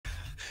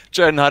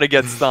Trying not to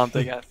get stomped,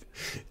 I guess.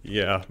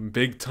 Yeah,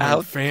 big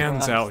time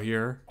fans out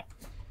here.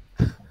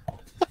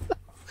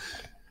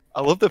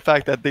 I love the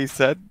fact that they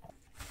said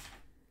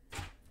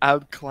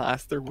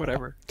outclassed or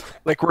whatever.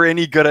 Like we're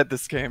any good at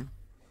this game.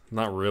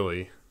 Not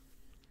really.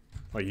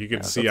 Like you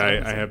can see, that's I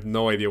amazing. have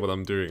no idea what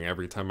I'm doing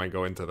every time I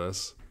go into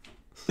this.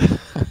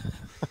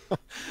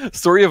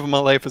 Story of my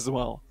life as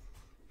well.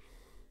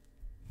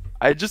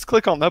 I just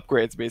click on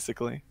upgrades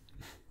basically.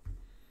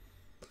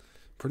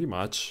 Pretty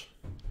much.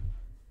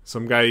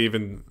 Some guy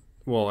even,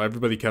 well,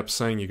 everybody kept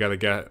saying you gotta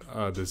get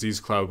a disease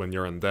cloud when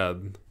you're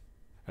undead.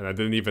 And I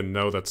didn't even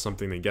know that's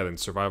something they get in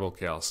survival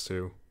chaos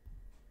too.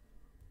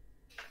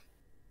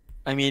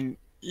 I mean,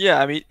 yeah,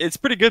 I mean it's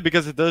pretty good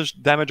because it does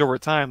damage over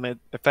time. It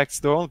affects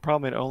the only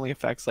problem. It only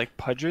affects like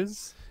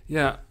pudges.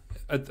 Yeah,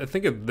 I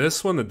think in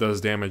this one it does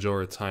damage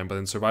over time, but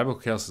in survival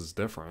chaos it's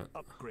different.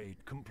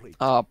 Upgrade complete.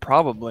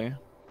 Probably.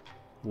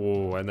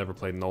 Whoa, I never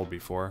played Gnoll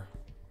before.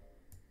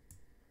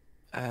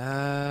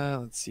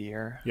 Let's see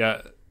here.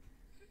 Yeah,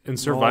 in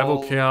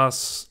survival Gnoll.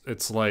 chaos,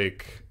 it's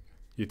like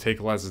you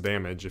take less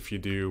damage if you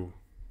do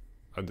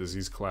a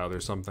disease cloud or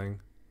something.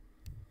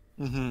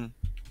 Mm-hmm.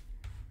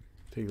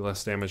 Take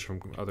less damage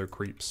from other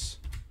creeps.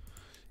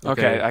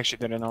 Okay, I actually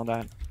didn't know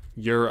that.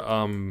 You're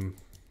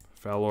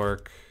fel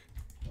orc.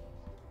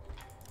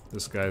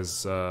 This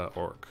guy's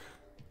orc.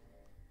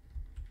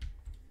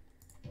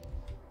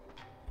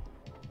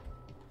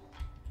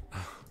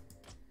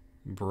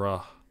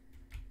 Bruh.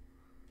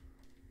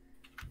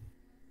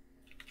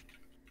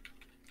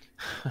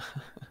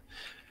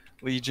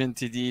 Legion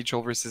TD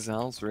Troll versus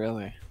Elves,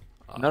 really?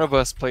 None of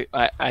us play.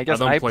 I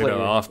guess I don't play play that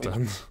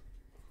often.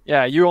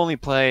 Yeah, you only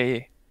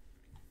play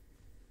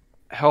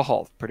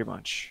Hellhalt pretty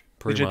much.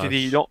 Pretty Legion much.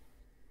 TD,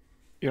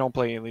 you don't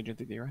play Legion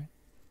TD, right?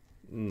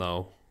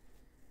 No.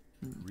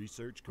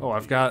 Research Oh,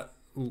 I've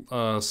complete.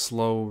 got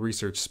slow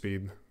research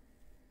speed.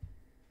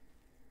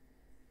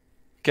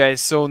 Okay,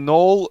 so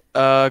Gnoll,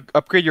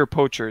 upgrade your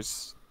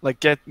poachers. Like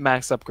get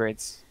max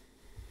upgrades.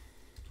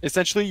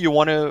 Essentially, you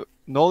want to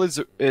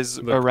Gnoll is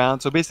around.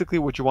 So basically,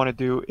 what you want to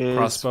do is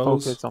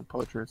Crossbows? focus on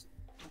poachers.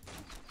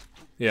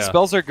 Yeah.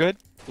 Spells are good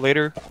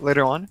later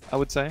on, I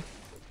would say.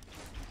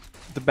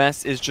 The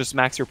best is just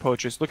max your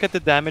poachers. Look at the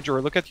damage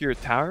or look at your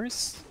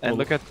towers and Well,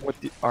 look at what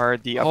are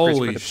the upgrades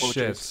Holy for the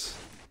poachers.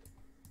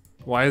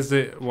 shit. Why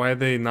are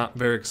they not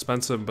very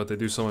expensive but they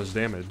do so much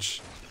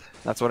damage?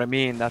 That's what I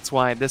mean. That's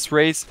why this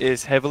race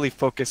is heavily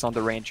focused on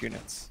the range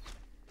units.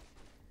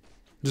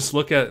 Just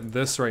look at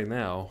this right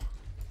now.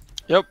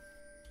 Yep.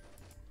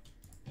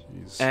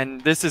 Jeez.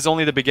 And this is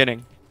only the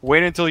beginning.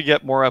 Wait until you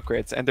get more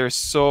upgrades, and they're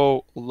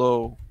so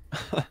low.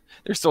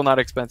 They're still not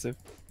expensive.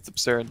 It's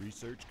absurd.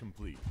 Research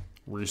complete.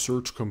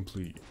 Research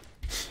complete.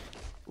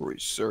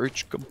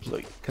 Research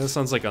complete. Kinda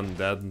sounds like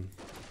undead.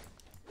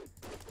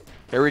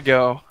 Here we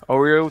go.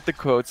 Oreo with the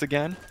quotes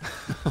again.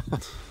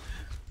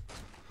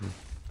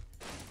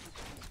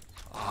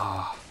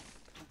 I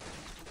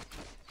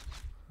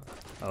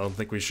don't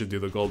think we should do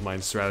the gold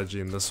mine strategy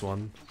in this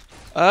one.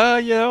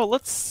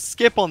 Let's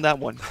skip on that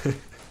one.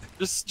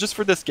 just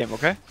for this game,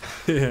 okay?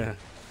 Yeah.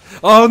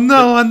 Oh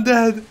no,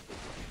 undead!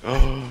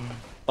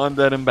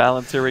 Undead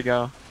imbalance. Here we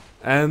go.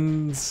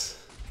 And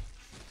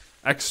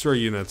extra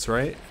units,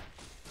 right?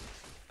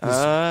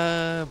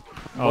 Most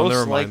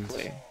never mind.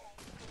 likely.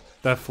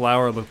 That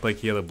flower looked like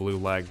he had a blue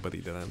leg, but he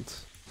didn't.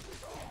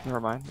 Never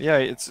mind. Yeah,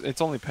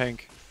 it's only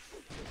pink.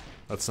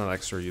 That's not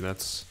extra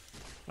units.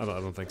 I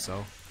don't think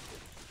so.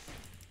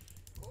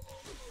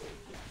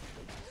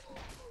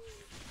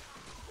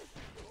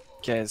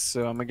 Okay,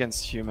 so I'm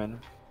against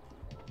human.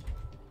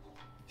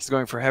 He's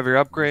going for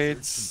heavier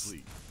upgrades.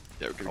 Complete.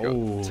 There we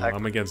go. Oh, Attack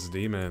I'm against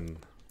demon.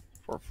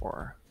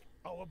 4/4.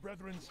 Our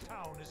brethren's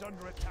town is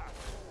under attack.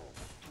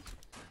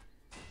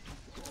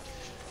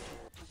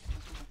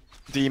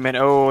 Demon.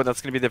 Oh,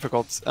 that's gonna be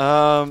difficult.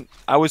 I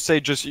would say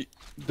just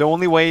the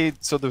only way.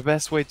 So the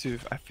best way to,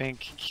 I think,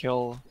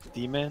 kill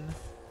demon,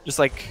 just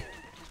like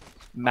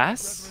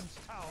mass.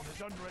 Brethren's town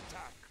is under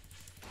attack.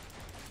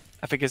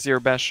 I think is your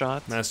best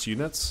shot. Mass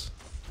units?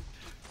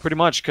 Pretty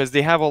much, because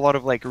they have a lot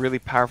of like really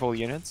powerful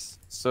units.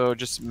 So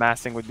just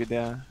massing would be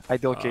the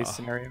ideal case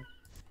scenario.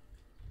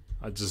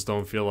 I just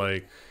don't feel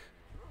like,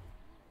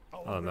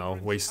 I don't know,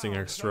 wasting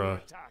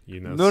extra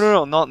units.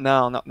 No, not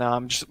now, not now.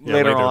 I'm just Yeah,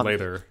 later on.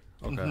 later.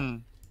 Okay.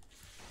 Mhm.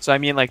 So I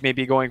mean, like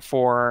maybe going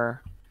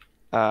for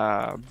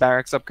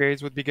barracks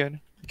upgrades would be good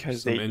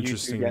because Some they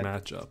interesting usually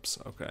get.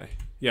 matchups. Okay.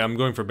 Yeah, I'm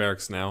going for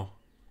barracks now.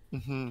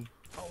 Mhm.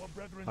 Our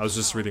brethren's I was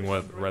just town reading is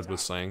what under Red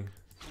was attack. saying.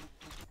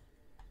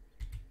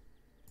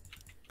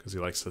 Because he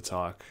likes to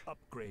talk.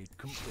 Upgrade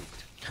complete.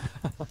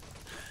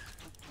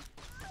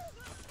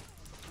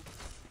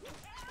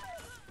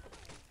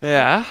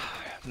 Yeah,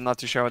 I'm not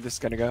too sure how this is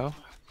gonna go.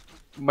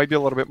 Might be a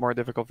little bit more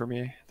difficult for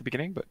me at the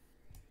beginning, but.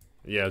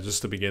 Yeah,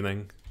 just the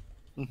beginning.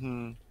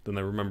 Mhm. Then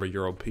I remember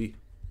your OP.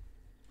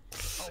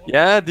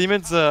 Yeah,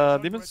 demon's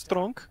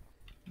strong.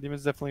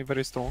 Demon's definitely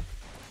very strong.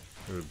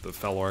 Or the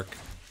fel orc.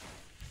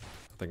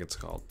 I think it's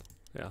called.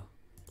 Yeah.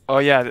 Oh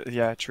yeah,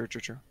 yeah, true.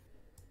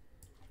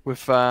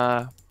 With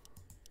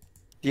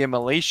The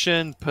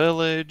immolation,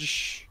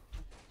 pillage.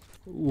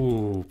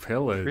 Ooh, Pretty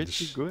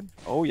pillage. good.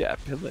 Oh yeah,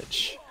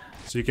 pillage.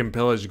 So you can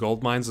pillage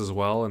gold mines as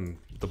well and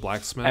the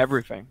blacksmith?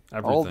 Everything.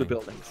 All the Everything.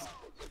 buildings.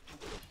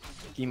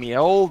 Give me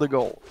all the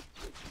gold.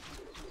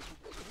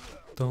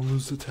 Don't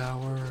lose the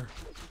tower.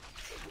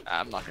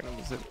 I'm not gonna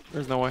lose it.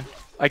 There's no way.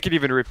 I could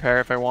even repair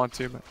if I want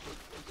to, but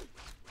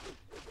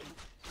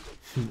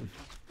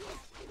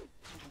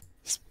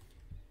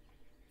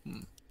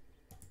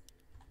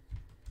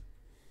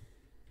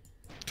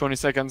 20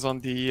 seconds on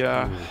the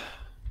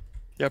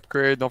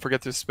upgrade. Don't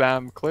forget to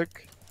spam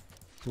click.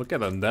 Look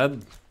at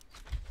undead.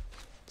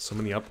 So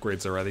many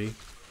upgrades already.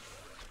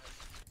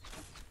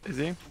 Is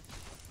he?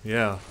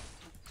 Yeah.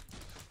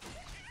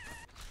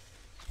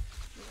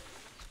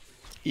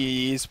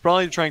 He's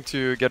probably trying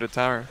to get a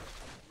tower.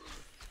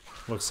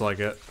 Looks like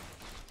it.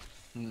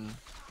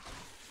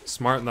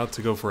 Smart not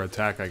to go for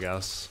attack, I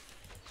guess.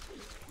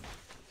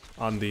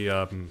 On the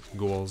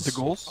ghouls. The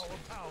ghouls? Our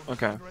town is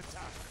Okay. under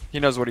attack. He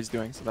knows what he's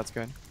doing, so that's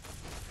good.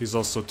 He's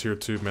also tier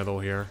 2 middle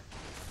here.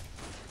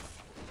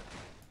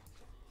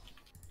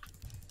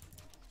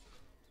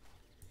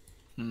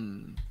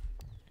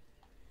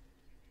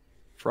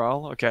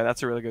 Thrall? Okay,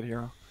 that's a really good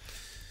hero.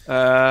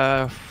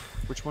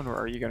 Which one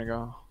are you gonna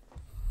go?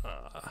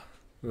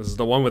 This is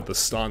the one with the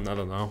stun, I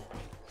don't know.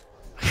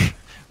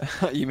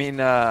 You mean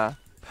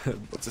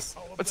what's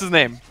his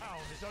name? Town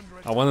is under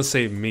attack. I want to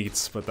say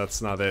meats, but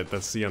that's not it.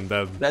 That's the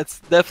undead. That's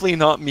definitely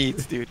not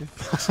meat, dude.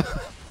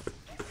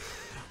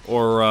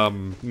 Or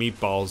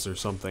meatballs or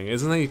something.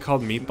 Isn't he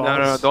called meatballs?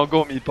 No, don't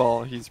go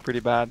meatball. He's pretty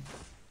bad.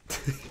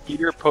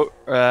 Either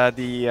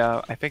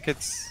I think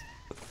it's,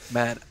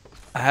 man,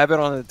 I have it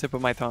on the tip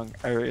of my tongue.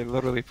 I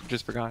literally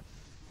just forgot.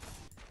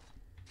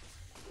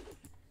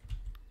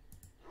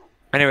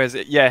 Anyways,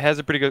 yeah, it has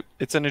a pretty good.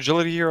 It's an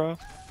agility hero.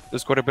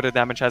 Does quite a bit of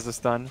damage. Has a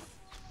stun.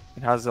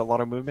 It has a lot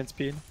of movement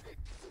speed.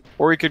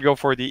 Or you could go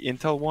for the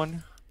intel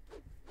one.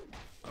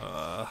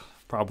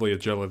 Probably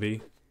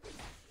agility.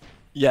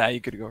 Yeah, you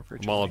could go for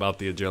it. I'm all about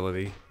the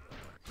agility.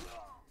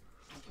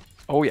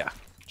 Oh yeah,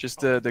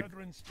 just the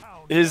Brethren's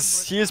town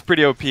is he is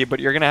pretty OP,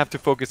 but you're gonna have to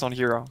focus on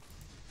hero.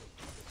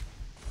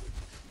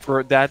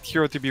 For that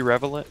hero to be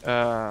relevant,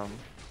 I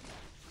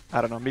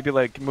don't know, maybe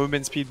like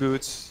movement speed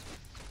boots,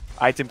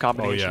 item Oh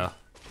combination. yeah.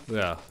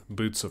 Yeah,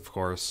 boots of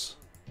course.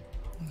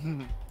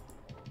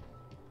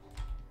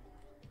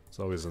 It's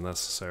always a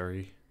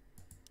necessary.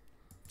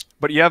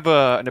 But you have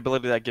an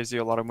ability that gives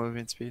you a lot of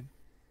movement speed.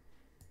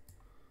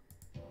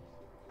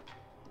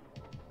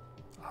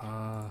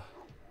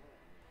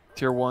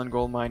 Tier 1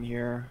 gold mine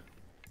here.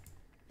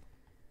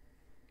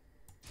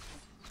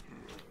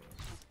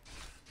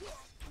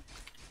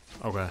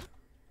 Okay.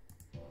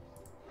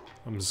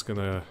 I'm just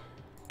gonna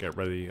get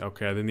ready.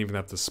 Okay, I didn't even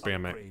have to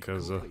spam it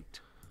because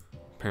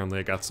apparently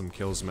I got some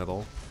kills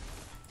middle.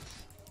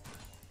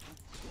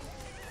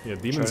 Yeah,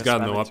 Demon's to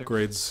got spam no it too.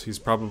 upgrades. He's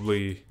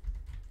probably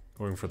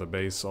going for the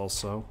base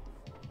also.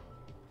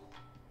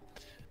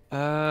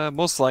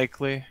 Most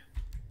likely.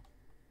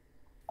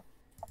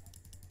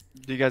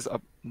 Do you guys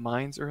up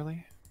mines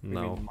early? What do you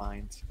No, mean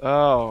mines.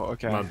 Oh,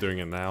 okay. I'm not doing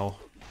it now.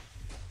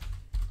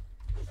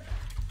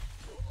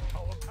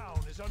 Our town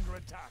is under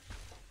attack.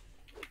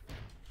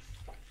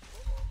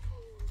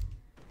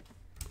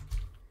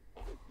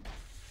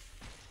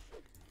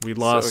 We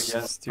lost.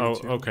 yes, tier Oh,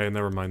 2. okay,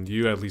 never mind.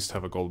 You at least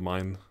have a gold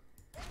mine.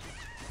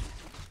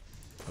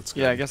 That's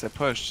good. Yeah, I guess I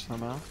pushed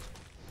somehow.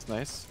 It's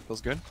nice.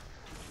 Feels good.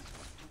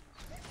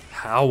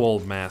 Howl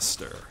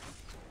Master.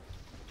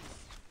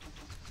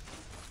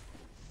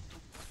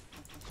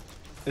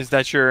 Is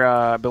that your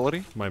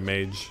ability? My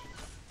mage.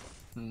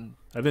 Hmm.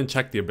 I didn't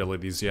check the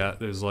abilities yet.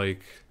 There's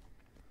like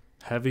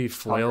heavy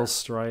flail Hogger.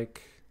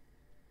 strike.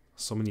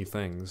 So many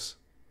things.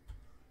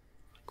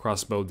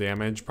 Crossbow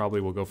damage.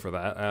 Probably will go for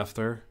that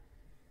after.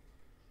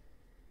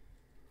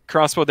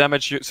 Crossbow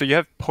damage. So you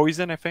have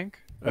poison, I think.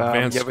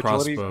 Advanced you have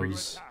agility.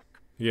 crossbows. Attack.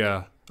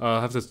 Yeah.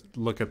 I have to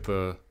look at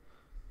the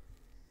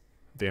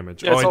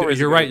damage. Yeah, it's Oh, always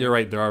you're good. right. You're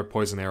right. There are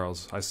poison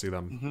arrows. I see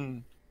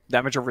them.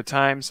 Damage over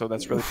time, so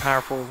that's really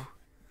powerful.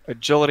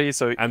 Agility,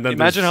 so And then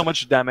imagine there's- how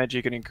much damage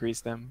you can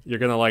increase them. You're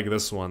gonna like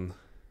this one.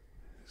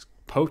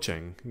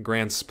 Poaching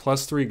grants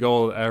 +3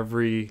 gold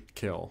every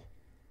kill.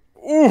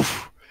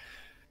 Oof!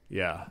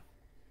 Yeah.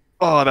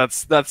 Oh,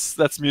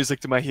 that's music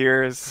to my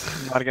ears.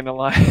 I'm not gonna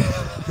lie.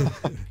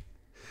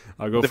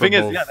 I'll go The for thing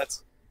is, both. yeah,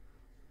 that's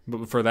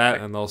But for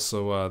that and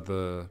also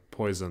the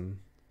poison,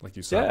 like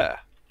you said. yeah,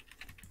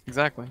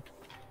 exactly.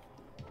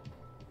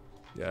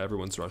 Yeah,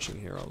 everyone's rushing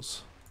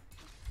heroes.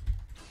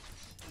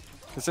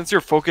 'Cause since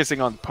you're focusing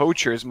on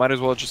poachers, might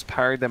as well just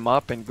parry them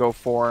up and go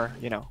for,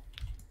 you know,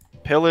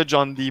 pillage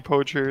on the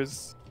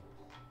poachers.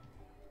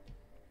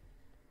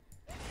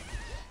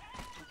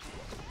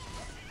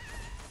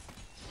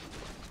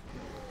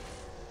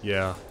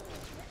 Yeah.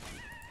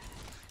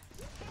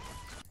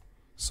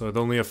 So it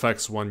only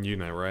affects one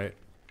unit, right?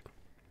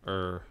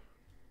 Or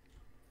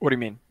What do you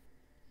mean?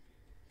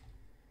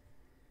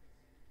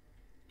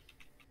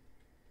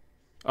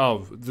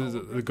 oh,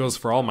 it goes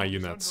for all my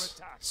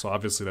units. So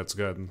obviously that's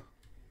good.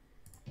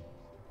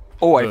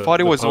 Oh, I The- thought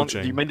it the was on.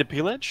 poaching. You mean the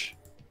pillage?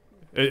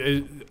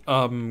 It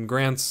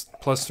grants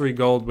 +3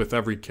 gold with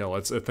every kill.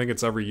 I think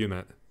it's every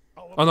unit.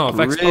 Oh no,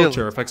 affects Really?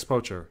 poacher. Affects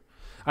poacher.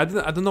 I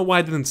don't know why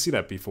I didn't see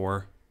that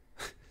before.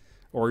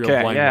 Or your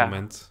Okay, blind yeah.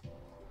 moment.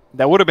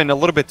 That would have been a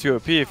little bit too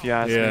OP if you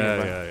ask me. Yeah,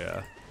 but-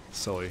 yeah.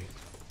 Silly.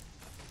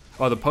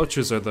 Oh, the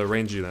poachers are the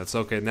range units.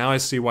 Okay, now I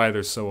see why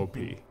they're so OP.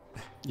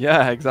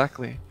 Yeah,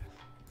 exactly.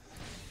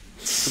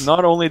 So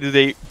not only do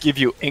they give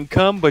you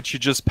income, but you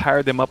just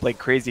power them up like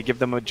crazy. Give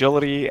them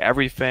agility,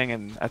 everything,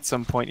 and at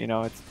some point, you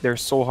know, they're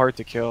so hard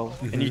to kill.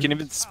 And you can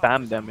even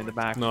spam them in the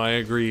back. No, I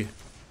agree.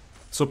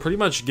 So pretty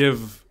much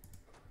give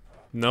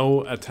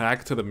no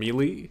attack to the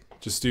melee.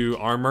 Just do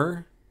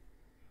armor.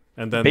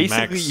 And then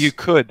Basically, max you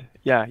could.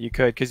 Yeah, you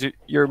could. Because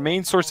your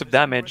main source of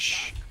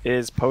damage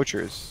is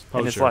poachers.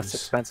 And it's less Poachers.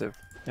 expensive.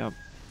 Yeah.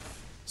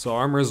 So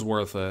armor is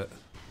worth it.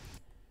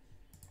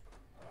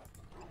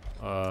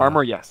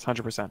 Armor, yes.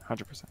 100%.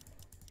 100%.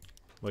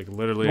 Like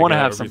literally You wanna I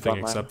got have some everything fun,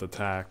 man. except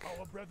attack.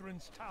 Our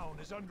brethren's town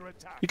is under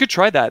attack. You could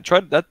try that.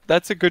 Try that.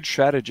 That's a good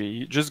strategy.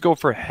 You just go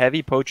for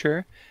heavy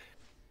poacher.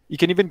 You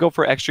can even go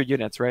for extra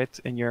units, right?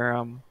 In your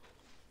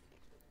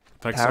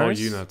Affects all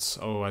powers? units.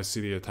 Oh, I see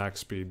the attack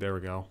speed. There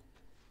we go.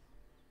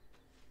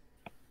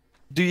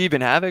 Do you even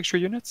have extra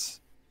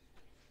units?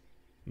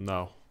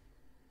 No.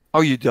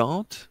 Oh, you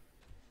don't?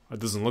 It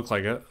doesn't look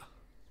like it.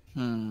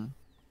 Hmm.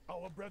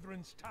 Our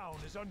brethren's town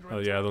is under Oh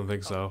attack. yeah, I don't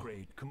think so.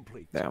 Upgrade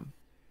complete. Damn.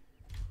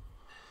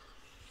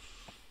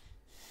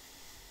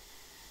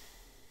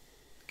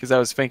 Because I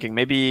was thinking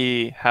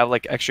maybe have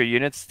like extra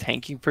units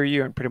tanking for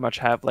you and pretty much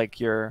have like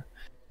your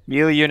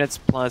melee units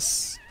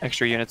plus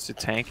extra units to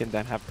tank and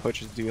then have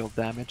poachers deal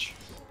damage.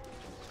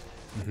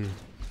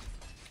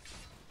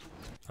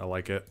 I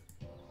like it.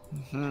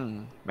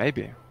 Hmm.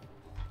 Maybe.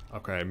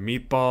 Okay,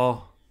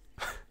 meatball.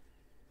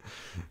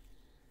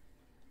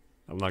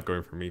 I'm not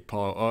going for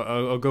meatball.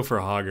 I'll go for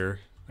hogger.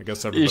 I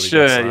guess everybody You gets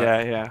should,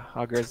 that. yeah.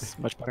 Hogger is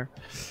much better.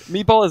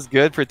 Meatball is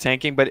good for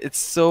tanking, but it's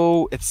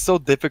so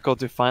difficult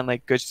to find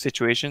like good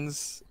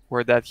situations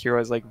where that hero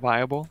is like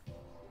viable.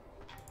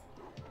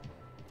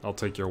 I'll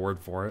take your word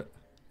for it.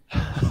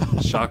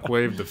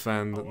 Shockwave,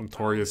 defend,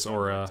 notorious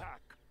aura.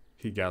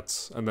 He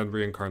gets, and then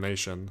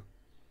reincarnation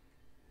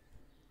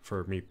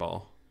for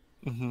meatball.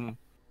 Mm-hmm.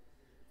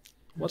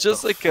 What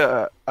Just the like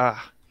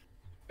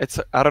it's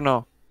I don't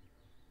know.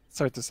 It's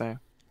hard to say.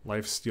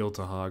 Life steal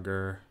to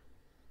hogger.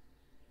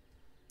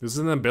 There's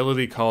an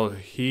ability called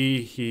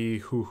he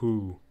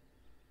hoo.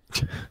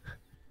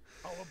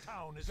 Our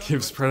town is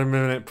Gives under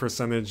permanent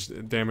percentage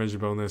damage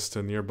bonus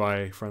to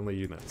nearby friendly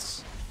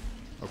units.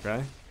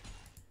 Okay.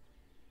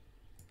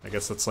 I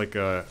guess that's like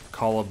a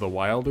Call of the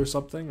Wild or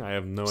something? I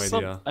have no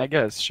idea. I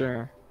guess,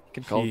 sure. You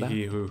can call it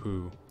He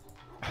hoo.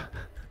 that.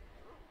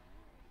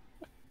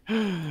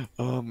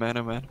 Oh man,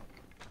 oh man.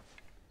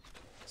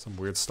 Some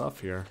weird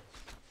stuff here.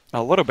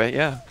 A little bit,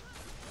 yeah.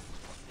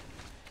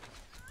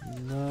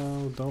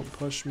 No, don't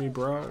push me,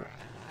 bro.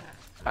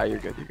 Ah, you're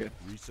good, you're good.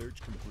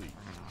 research complete.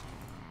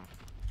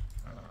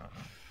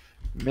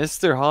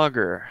 Mr.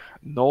 Hogger,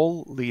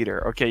 Gnoll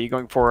leader. Okay, you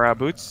going for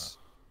boots?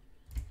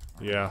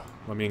 Yeah,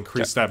 let me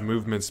increase that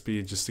movement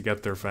speed just to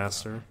get there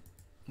faster.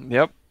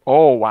 Yep.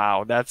 Oh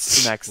wow,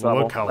 that's next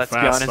level. Look how Let's be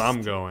fast honest.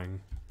 I'm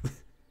going.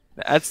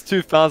 That's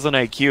 2000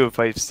 IQ if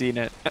I've seen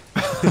it.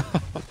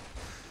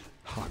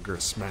 Hogger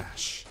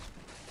smash.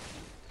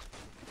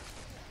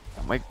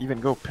 I might even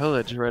go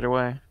pillage right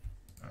away.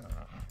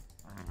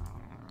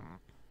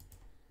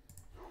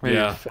 Maybe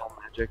Yeah. Film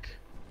magic.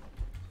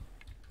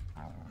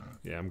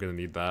 Yeah, I'm gonna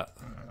need that.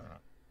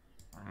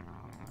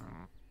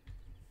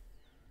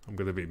 I'm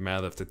gonna be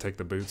mad if they take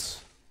the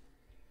boots.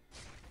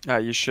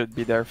 You should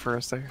be there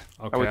first. I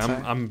Okay, would say.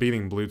 I'm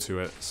beating blue to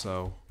it,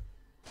 so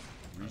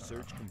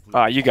Research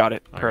complete. You got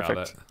it. I Perfect.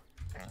 got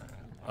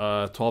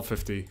it.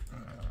 1250.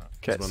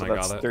 Okay, when so I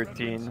that's got it.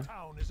 13.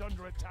 Town is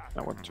under attack.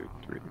 No, 1, 2,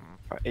 3,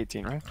 5,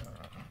 18, right?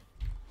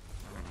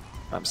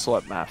 I'm slow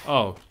at math.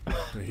 Oh,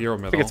 the hero I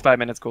think medal. it's 5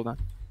 minutes cooldown.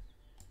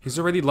 He's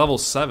already level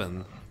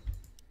 7.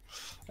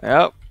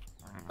 Yep.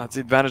 That's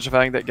the advantage of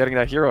having getting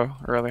that hero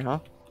early, huh?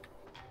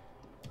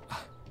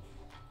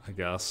 I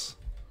guess.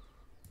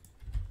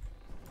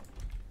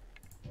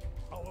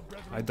 Our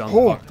brethren's I done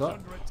Oh. fucked up.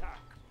 under attack.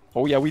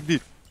 Oh yeah, we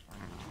did.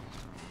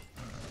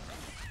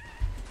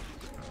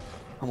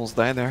 Almost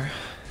died there.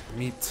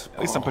 Meat. At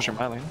least I'm pushing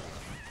my lane.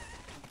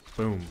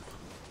 Boom.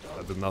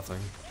 That did nothing.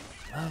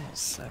 Level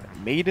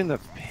 7. Maiden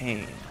of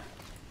Pain.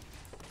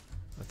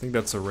 I think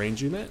that's a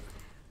range unit.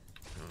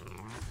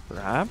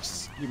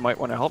 Perhaps? You might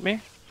want to help me?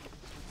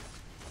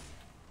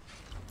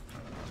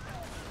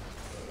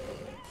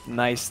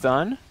 Nice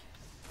stun.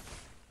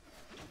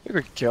 Think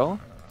we could kill.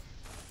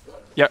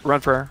 Yeah,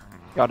 run for her.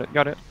 Got it,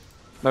 got it.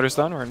 Another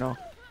stun or no?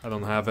 I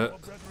don't have it. Our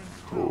brethren's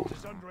town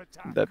is under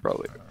attack. Dead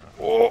probably.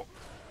 Oh,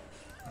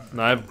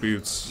 No, I have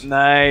boots.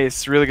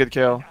 nice. Really good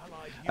kill.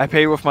 I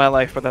paid with my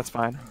life, but that's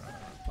fine.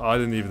 Oh, I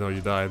didn't even know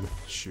you died.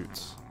 Shoot.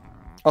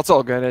 It's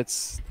all good.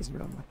 It's doesn't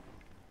really matter.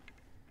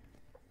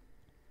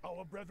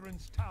 Our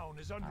brethren's town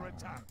is under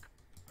attack.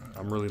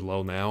 I'm really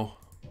low now.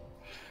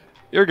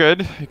 You're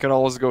good. You can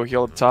always go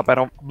heal at the top. I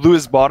don't blue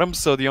is bottom,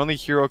 so the only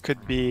hero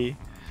could be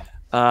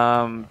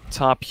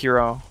top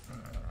hero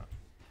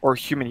or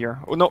human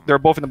hero. Oh no, they're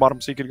both in the bottom,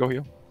 so you could go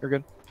heal. You're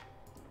good.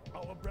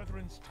 Our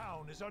brethren's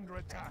town is under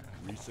attack.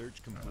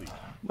 Research complete.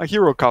 My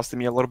hero costed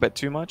me a little bit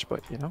too much,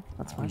 but you know,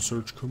 that's fine.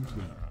 Research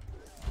complete.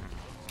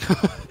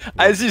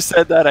 As you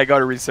said that, I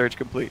got a research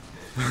complete.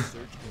 Research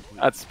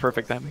complete. That's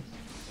perfect timing.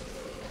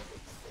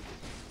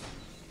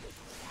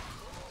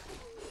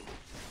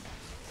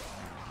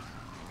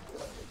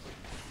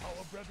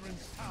 Our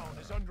brethren's town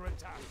is under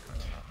attack.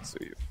 So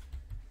you.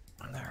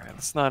 Alright,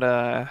 let's not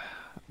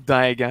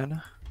die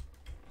again.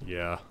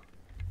 Yeah.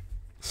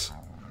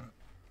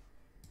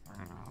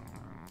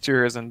 Two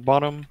heroes in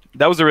bottom.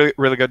 That was a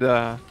really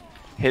good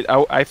hit.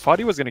 I thought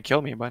he was gonna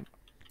kill me, but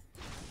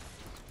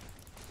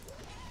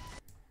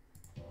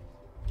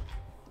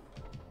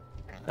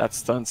that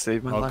stun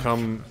saved my life.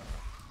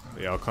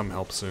 I'll come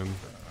help soon.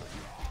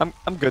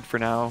 I'm good for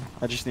now.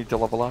 I just need to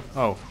level up.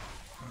 Oh.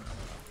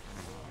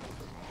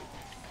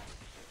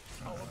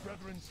 Our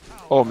brethren's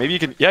town. Oh, maybe you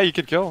can. Yeah, you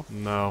could kill.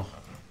 No.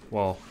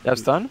 Well, You have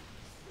stun?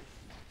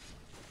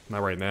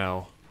 not right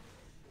now.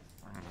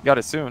 Got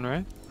it soon,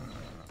 right?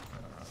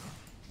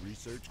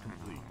 Research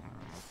complete.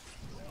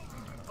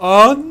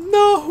 Oh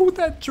no,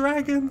 that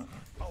dragon!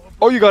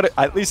 Oh, you got it.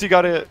 At least you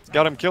got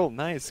him killed.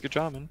 Nice. Good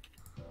job, man.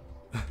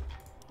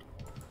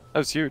 That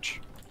was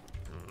huge.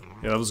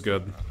 Yeah, that was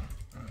good.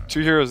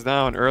 2 heroes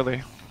down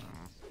early.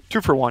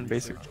 2 for 1,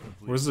 basically.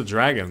 Where's the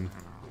dragon?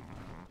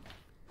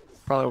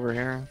 Probably over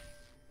here.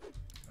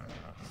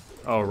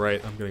 Oh,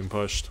 right, I'm getting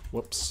pushed.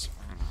 Whoops.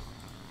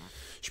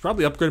 Should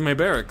probably upgrade my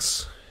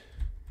barracks.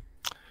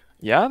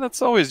 Yeah,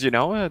 that's always, you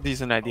know, a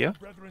decent idea. Our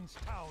brethren's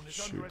town is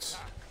under Shoot.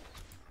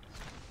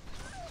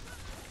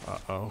 attack.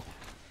 Uh-oh.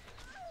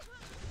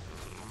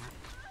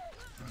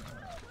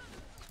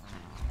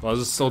 Well, I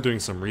was still doing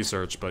some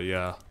research, but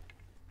yeah.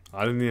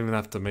 I didn't even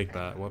have to make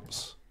that.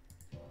 Whoops.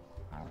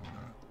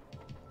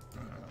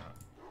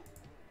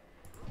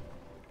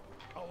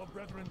 Our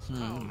brethren's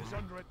town is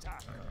under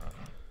attack.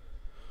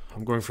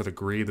 I'm going for the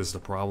greed is the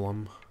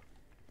problem.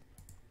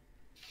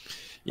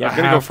 Yeah, I'm I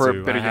gonna go have for a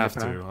to, bit I of have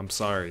unit to. I'm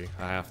sorry.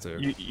 I have to.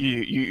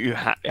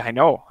 I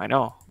know.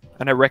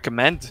 And I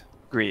recommend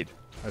greed.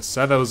 I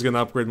said I was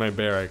gonna upgrade my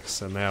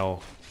barracks, and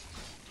now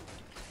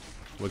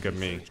look at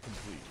me.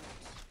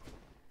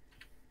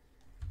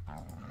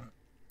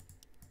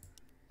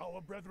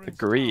 Our brethren's The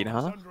greed, town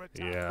is huh? under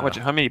attack.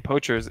 Yeah. How many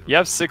poachers? You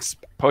have 6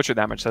 poacher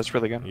damage. That's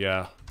really good.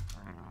 Yeah.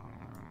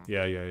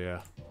 Yeah, yeah,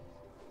 yeah.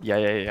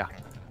 Yeah.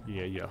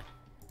 Yeah, yeah.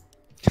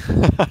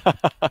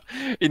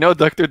 You know,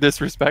 Dr.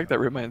 Disrespect, that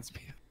reminds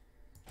me.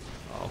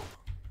 Oh.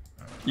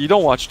 You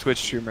don't watch Twitch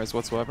streamers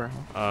whatsoever,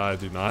 huh? I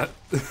do not.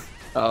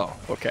 Oh,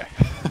 okay.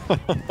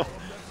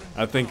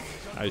 I think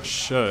I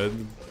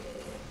should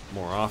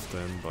more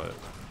often, but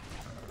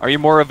Are you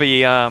more of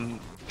a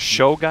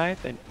show guy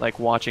than like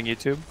watching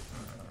YouTube?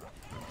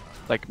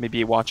 Like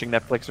maybe watching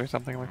Netflix or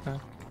something like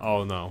that?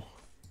 oh no.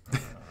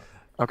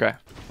 Okay,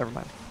 never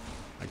mind.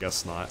 I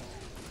guess not.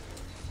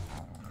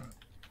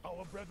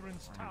 Our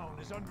brethren's town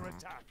is under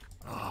attack.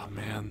 Oh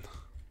man.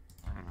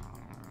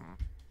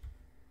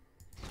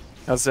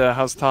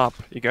 How's top?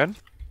 You good?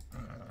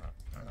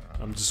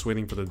 I'm just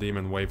waiting for the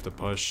demon wave to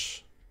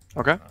push.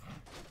 Okay.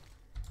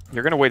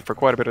 You're gonna wait for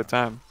quite a bit of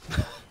time.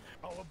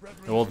 Our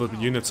brethren's Well, the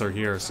units are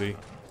here, see?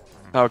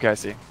 Okay, I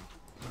see.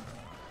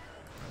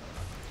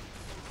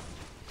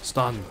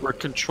 Stun. We're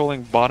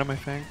controlling bottom, I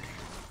think.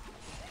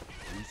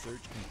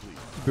 research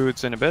complete.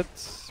 Boots in a bit,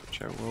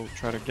 which I will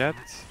try to get.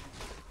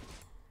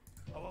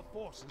 Our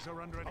forces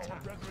are under attack. Our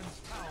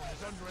brethren's town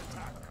is under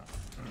attack.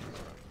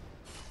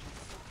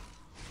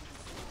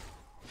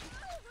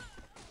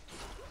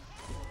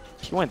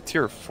 He went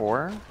tier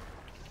 4.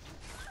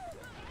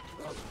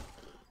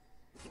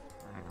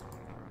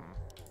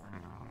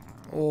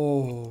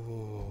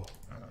 Oh.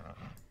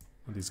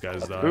 These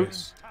guys die.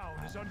 Boots.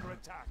 Town is under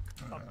attack.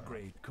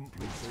 Upgrade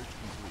complete. Research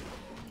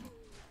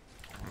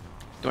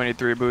complete.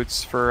 23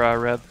 boots for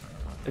red,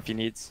 if he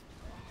needs.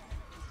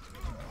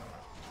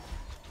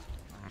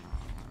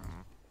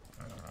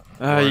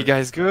 You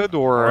guys good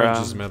or? Orange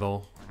is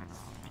middle.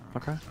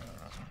 Okay.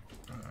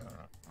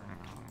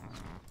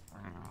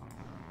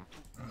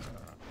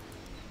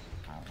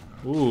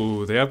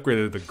 Ooh, they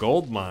upgraded the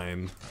gold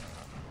mine.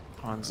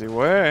 On the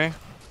way.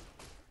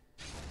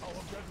 Our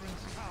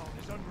brethren's town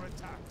is under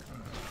attack.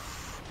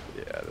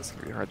 Yeah, this is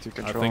gonna be hard to I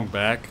control. think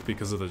back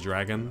because of the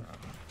dragon.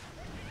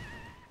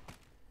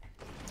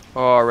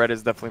 Oh, red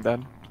is definitely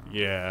dead.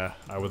 Yeah,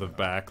 I would have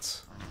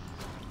backed.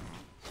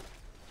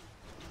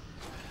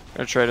 I'm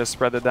gonna try to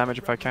spread the damage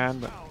if I can,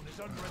 but Town is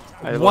under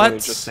attack. I What? literally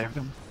just saved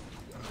him.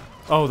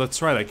 Oh,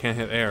 that's right, I can't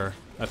hit air,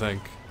 I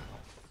think.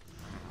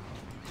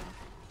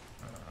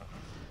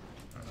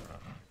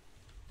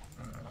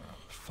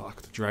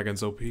 Fuck, the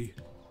dragon's OP.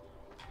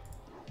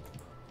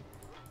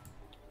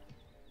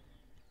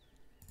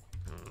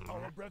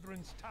 Our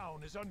brethren's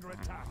town is under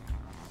attack.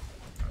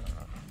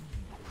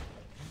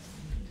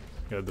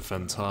 Gotta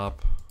defend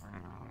top.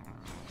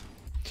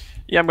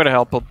 Yeah, I'm gonna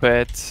help a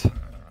bit.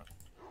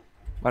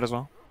 Might as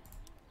well.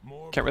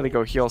 More Can't really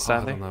go heal, Oh, I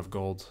sadly. don't have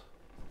gold.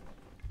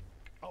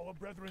 Our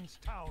brethren's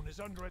town is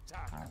under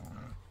attack.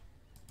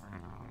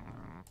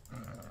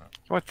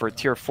 He went for a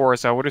tier 4,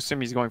 so I would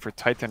assume he's going for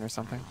Titan or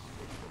something.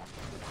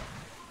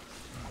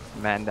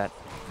 Man,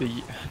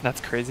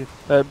 that's crazy.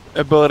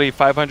 Ability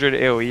 500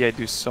 AoE, I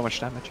do so much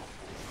damage.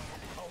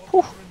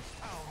 Whew. Town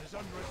is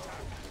under attack.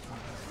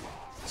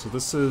 So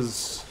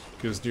this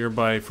gives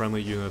nearby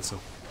friendly units a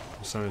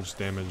percentage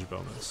damage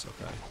bonus.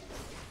 Okay.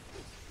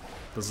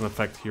 Doesn't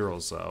affect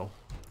heroes though.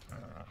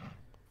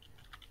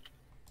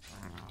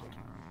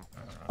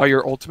 Oh,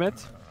 your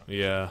ultimate?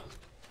 Yeah.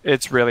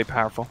 It's really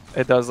powerful.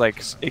 It does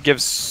like it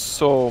gives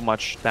so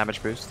much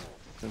damage boost.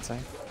 It's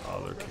insane.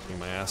 Oh, they're kicking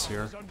my ass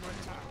here.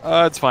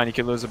 It's fine. You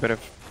can lose a bit of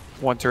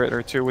one turret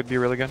or two would be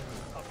really good.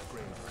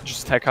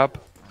 Just tech up.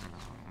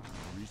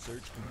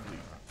 Research complete.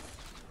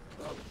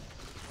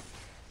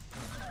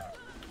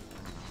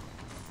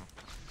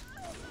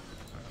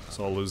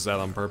 So I'll lose that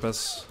on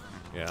purpose.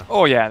 Yeah.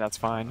 Oh yeah, that's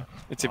fine.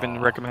 It's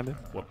even recommended.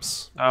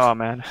 Whoops. Oh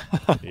man.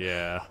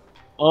 Yeah.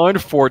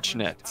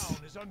 Unfortunate. Town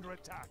is under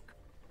attack.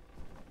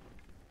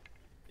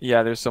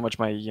 Yeah, there's so much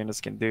my units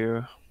can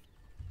do.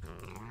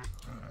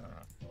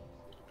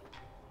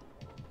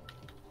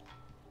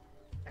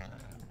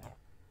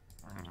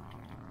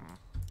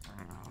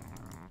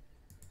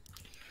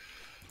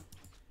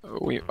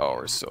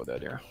 We're so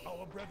dead here.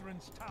 Our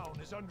brethren's town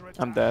is under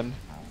attack. I'm dead.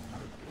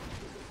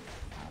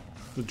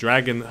 The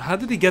dragon. How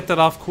did he get that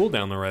off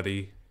cooldown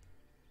already?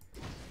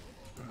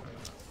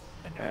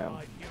 An Yeah.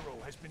 allied hero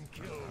has been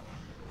killed.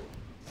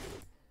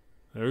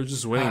 They're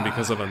just winning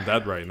because of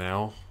undead right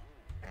now.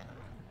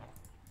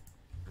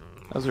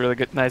 That was a really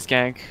good, nice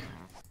gank.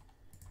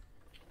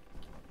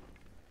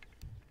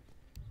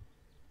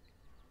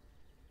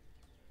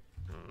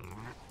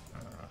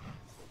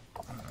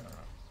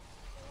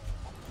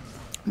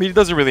 I mean, he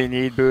doesn't really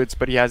need boots,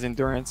 but he has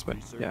endurance. But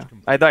yeah,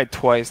 I died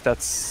twice.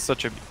 That's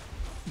such a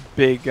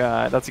big.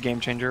 That's a game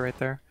changer right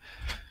there.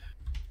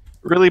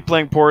 Really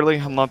playing poorly.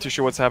 I'm not too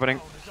sure what's happening.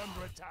 Town is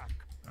under attack.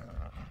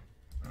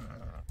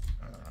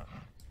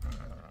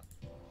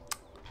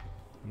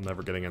 I'm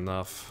never getting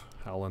enough.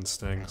 Howl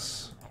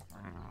instincts.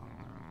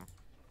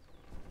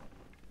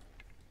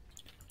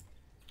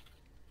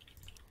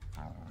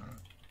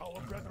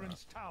 Our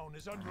brethren's town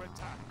is under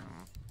attack.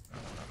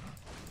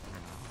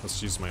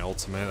 Let's use my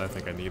ultimate. I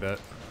think I need it.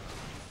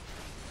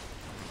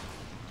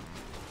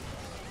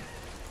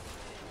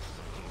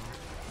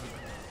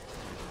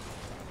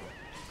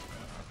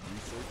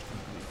 Research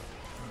complete.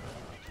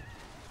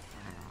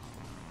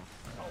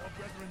 Our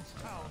brethren's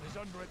town is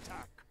under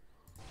attack.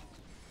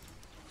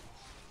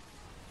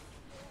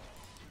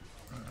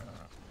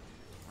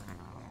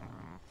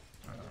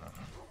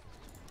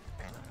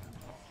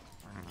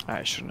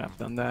 I shouldn't have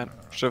done that.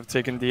 Should have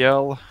taken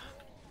DL.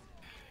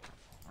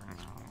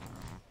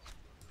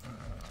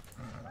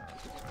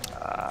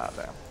 Ah,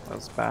 damn. That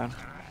was bad.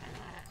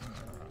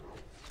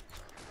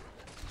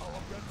 Our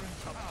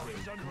brethren's town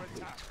is under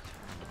attack.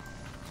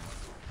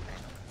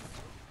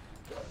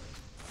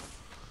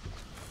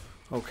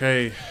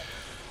 Okay.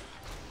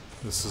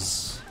 This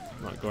is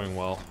not going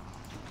well.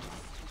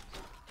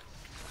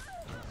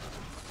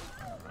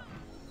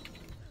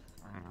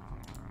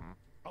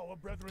 Our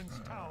brethren's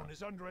town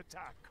is under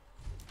attack.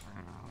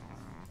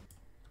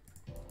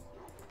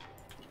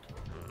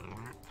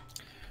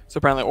 So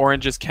apparently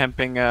Orange is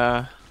camping,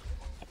 I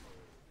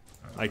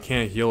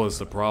can't heal is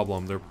the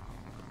problem.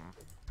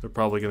 They're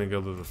probably gonna go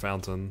to the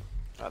fountain.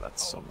 Oh,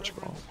 that's so much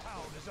gold.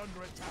 Town is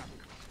under attack.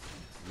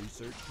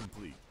 Research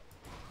complete.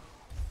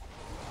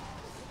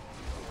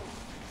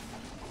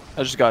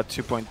 I just got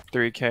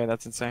 2.3k,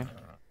 that's insane.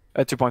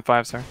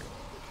 2.5, sorry.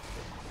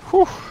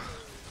 Whew.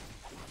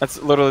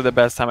 That's literally the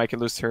best time I can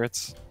lose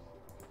turrets.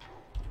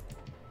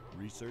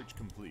 Research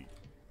complete.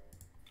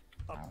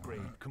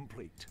 Upgrade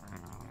complete.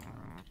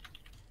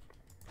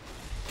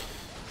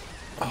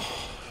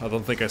 I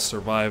don't think I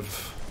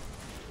survive.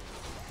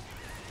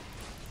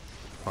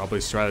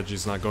 Probably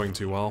strategy's not going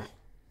too well.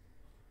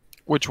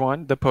 Which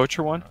one? The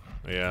poacher one?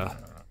 Yeah.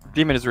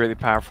 Demon is really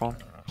powerful.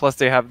 Plus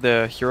they have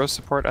the hero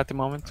support at the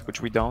moment,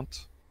 which we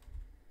don't.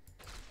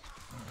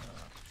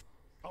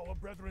 Our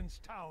brethren's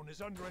town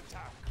is under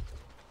attack.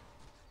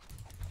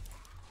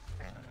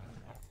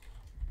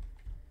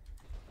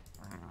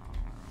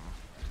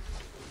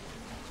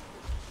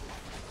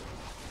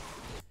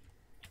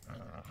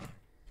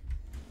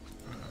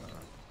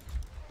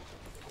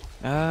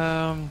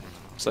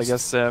 So I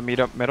guess meet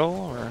up middle,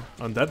 or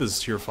Undead is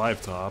tier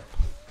 5 top.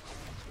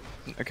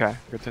 okay,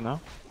 good to know.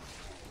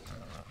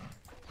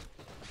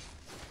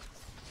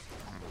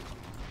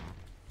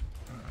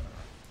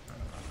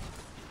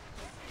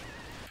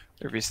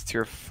 If he's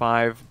tier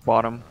 5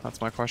 bottom, that's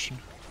my question.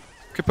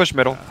 Could push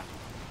middle.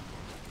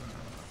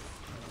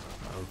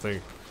 I don't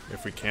think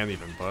if we can't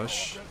even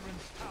push.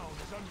 Brethren's town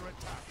is under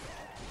attack.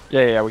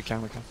 Yeah, we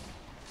can.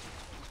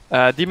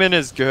 Demon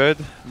is good,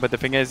 but the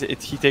thing is,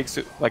 he takes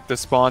like the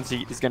spawns.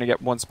 He's gonna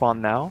get one spawn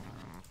now,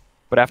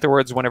 but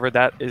afterwards, whenever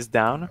that is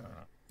down,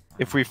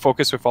 if we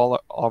focus with all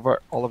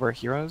of our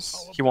heroes,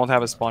 he won't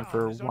have a spawn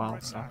for a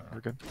while, so we're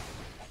good.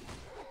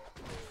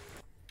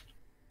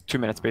 2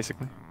 minutes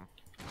basically.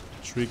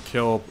 Should we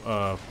kill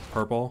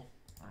purple?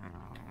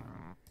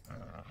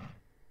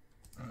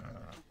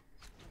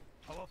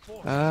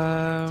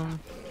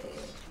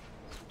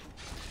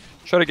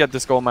 Try to get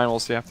this gold mine, we'll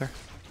see after.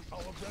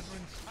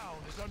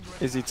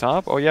 Is he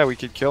top? Oh yeah, we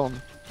could kill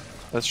him.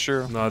 That's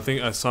true. No, I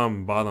think I saw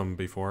him bottom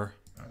before.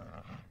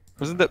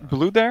 Wasn't that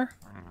blue there?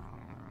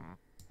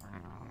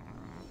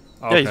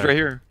 Okay. Yeah, he's right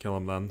here. Kill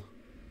him then.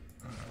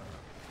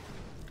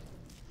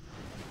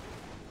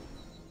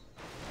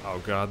 Oh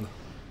god.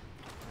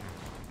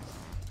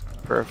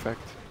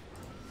 Perfect.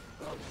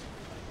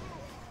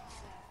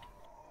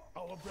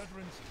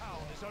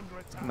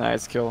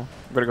 Nice kill.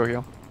 Better go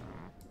heal.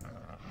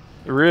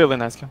 Really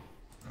nice kill.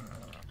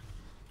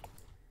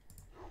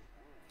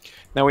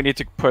 Now we need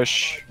to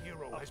push.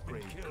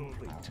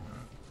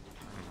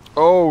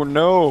 Oh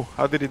no!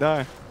 How did he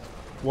die?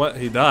 What?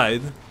 He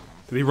died?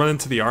 Did he run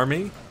into the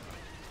army?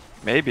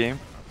 Maybe.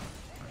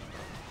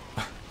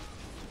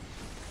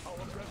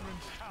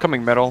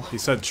 Coming middle. He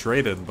said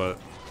traded, but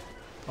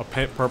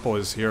purple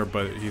is here,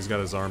 but he's got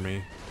his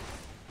army.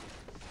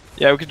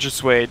 Yeah, we could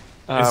just wait.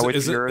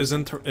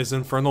 Is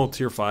Infernal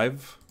tier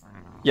 5?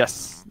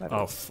 Yes.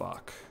 Oh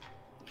fuck.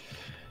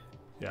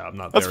 Yeah, I'm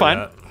not That's there fine.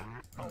 yet.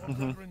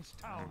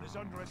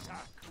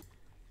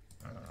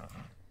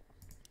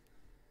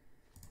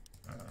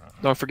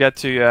 Don't forget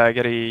to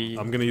get a...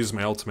 I'm gonna use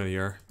my ultimate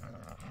here.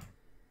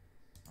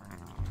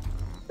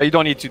 You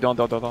don't need to. Don't.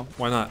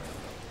 Why not?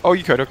 Oh,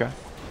 you could. Okay.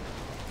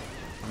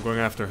 I'm going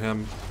after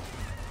him.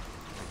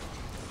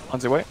 On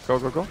the way. Go.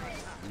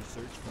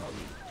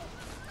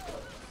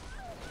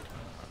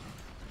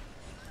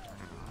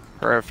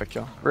 Perfect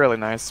kill. Really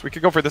nice. We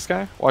could go for this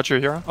guy. Watch your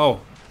hero. Oh.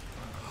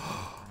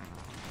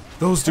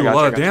 Those do a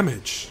lot of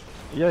damage.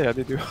 Yeah,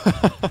 they do.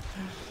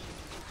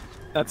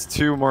 That's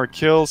 2 more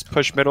kills.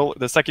 Push middle.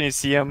 The second you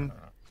see him,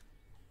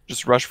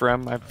 just rush for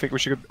him. I think we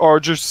should go, or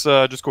just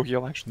go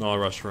heal actually. No, I'll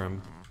rush for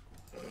him.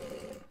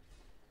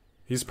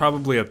 He's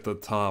probably at the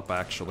top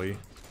actually.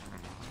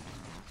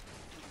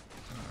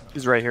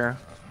 He's right here.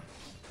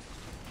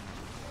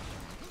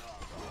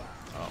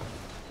 Oh.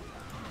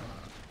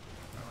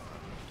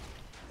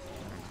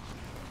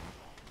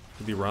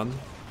 Did he run?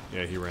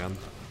 Yeah, he ran.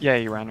 Yeah,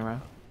 he ran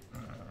around.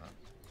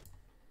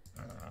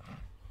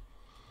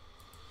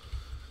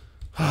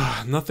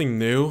 Nothing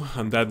new.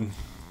 Undead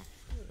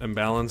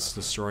imbalance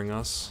destroying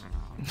us.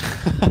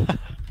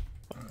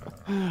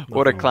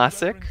 What a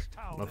classic.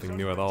 Nothing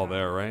new at all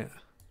there, right?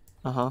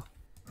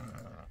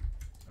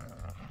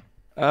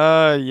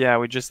 Yeah,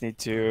 we just need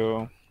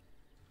to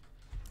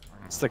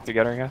stick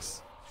together, I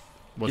guess.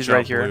 Watch He's out,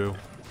 right here. Blue.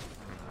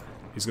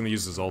 He's gonna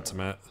use his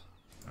ultimate.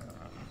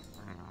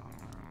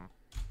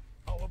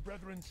 Our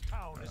brethren's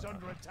town is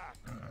under attack.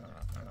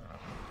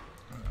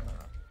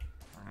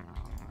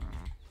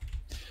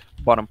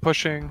 Bottom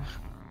pushing.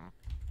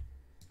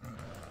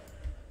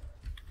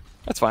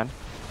 That's fine.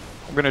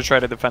 I'm gonna try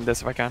to defend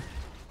this if I can.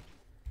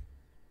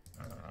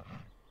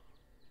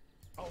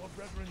 Our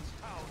brethren's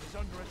town is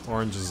under attack.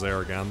 Orange is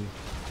there again.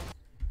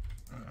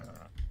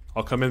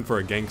 I'll come in for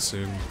a gank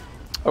soon.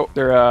 Oh,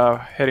 they're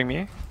hitting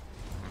me.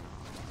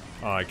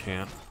 Oh, I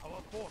can't.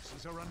 Our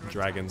forces are under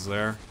Dragon's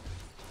there.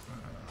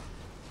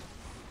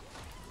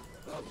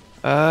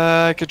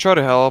 I could try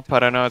to help. I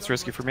don't know. It's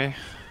risky for me.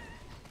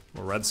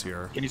 Well, red's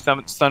here. Can you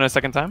stun a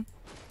second time?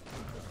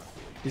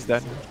 He's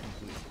dead.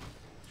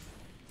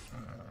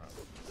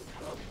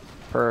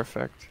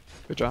 Perfect.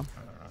 Good job.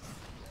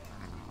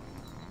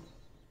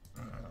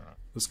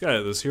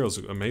 This hero's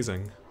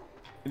amazing.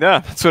 Yeah,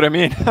 that's what I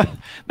mean.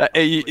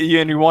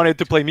 And you wanted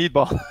to play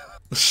meatball.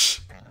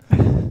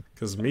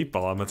 Because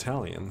meatball, I'm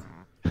Italian.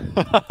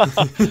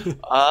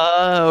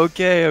 Ah,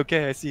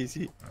 okay, I see.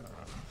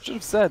 Should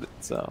have said it,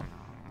 so.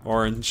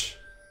 Orange.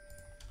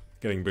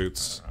 Getting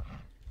boots.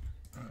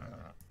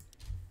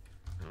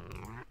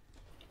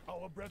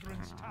 Our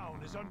brethren's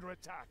town is under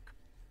attack.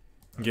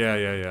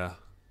 Yeah.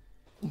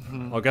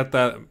 I'll get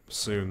that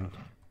soon.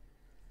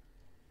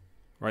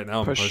 Right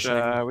now I'm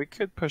pushing. We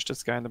could push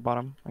this guy in the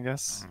bottom, I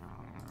guess.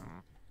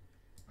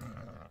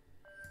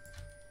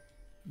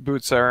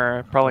 Boots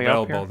are probably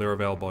available. up here. They're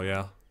available,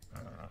 yeah.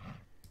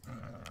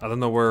 I don't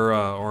know where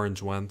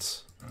Orange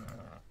went.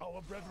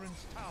 Our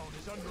brethren's town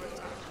is under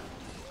attack.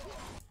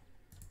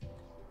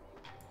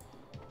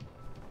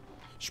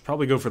 Should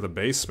probably go for the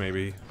base,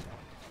 maybe.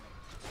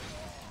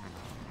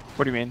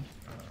 What do you mean?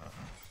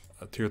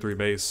 A tier 3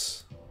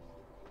 base.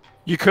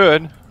 You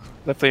could.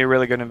 Definitely a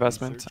really good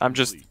investment. I'm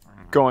just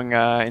going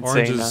insane.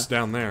 Orange is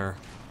down there.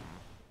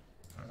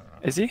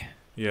 Is he?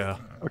 Yeah.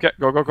 Okay,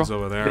 go. He's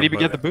over there. Did he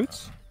get the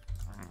boots?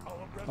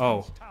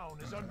 Oh.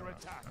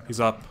 He's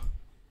up.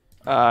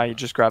 You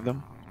just grabbed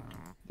them.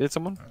 Did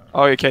someone?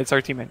 Oh, okay, it's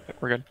our teammate.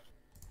 We're good.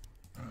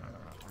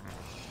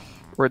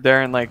 We're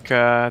there in like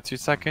 2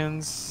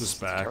 seconds.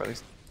 Just back.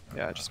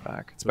 Yeah, just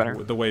back. It's better.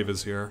 The wave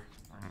is here.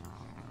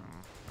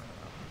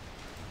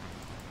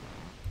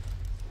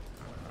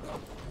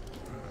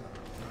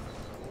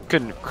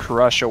 couldn't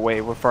crush a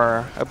wave with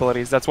our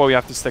abilities. That's why we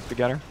have to stick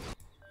together.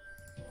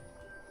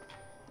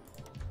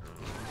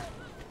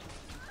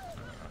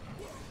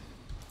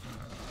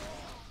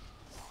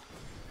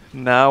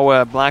 Now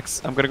I'm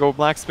gonna go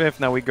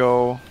blacksmith. Now we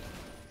go.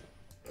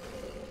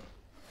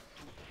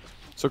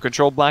 So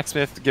control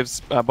blacksmith gives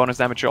bonus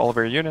damage to all of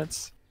our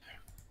units.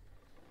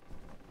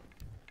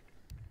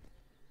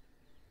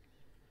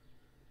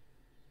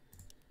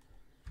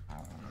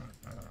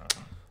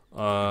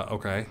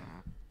 Okay.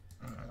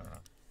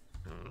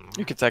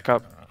 You can tech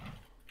up.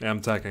 Yeah,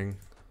 I'm teching.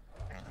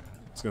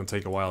 It's gonna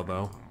take a while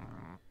though.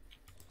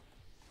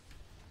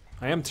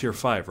 I am tier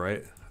 5,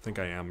 right? I think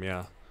I am,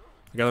 yeah.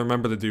 I gotta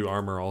remember to do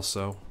armor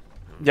also.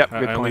 Yep,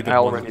 good point. I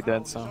already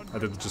did, so. I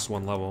did just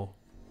one level.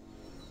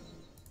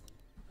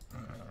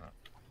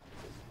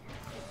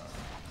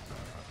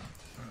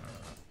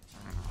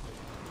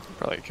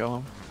 Probably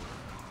kill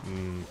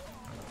him.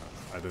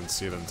 I didn't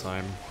see it in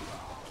time.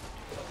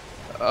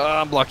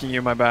 I'm blocking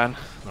you, my bad.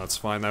 That's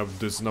fine.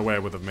 There's no way I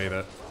would have made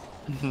it.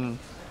 And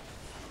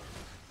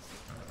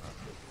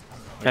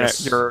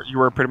you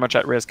were pretty much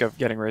at risk of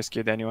getting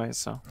rescued anyway,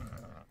 so.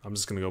 I'm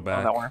just gonna go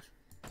back.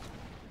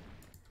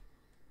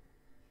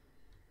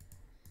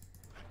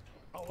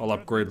 I'll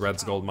upgrade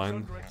Red's gold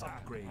mine.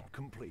 Upgrade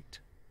complete.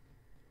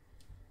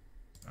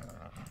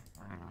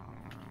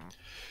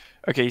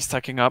 Okay, he's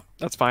tucking up.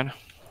 That's fine.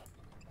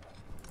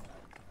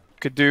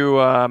 Could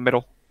do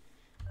middle.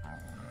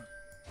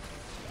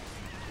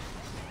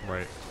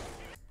 Right.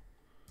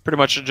 Pretty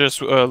much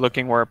just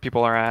looking where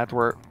people are at.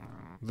 Where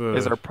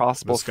is there a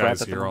possible this threat?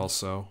 This guy's here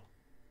also.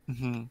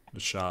 The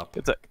shop.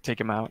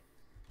 Take him out.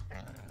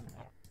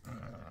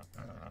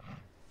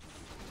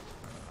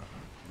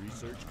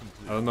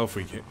 I don't know if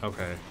we can.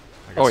 Okay.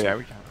 Oh yeah,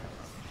 we can.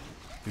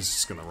 He's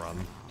just gonna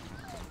run.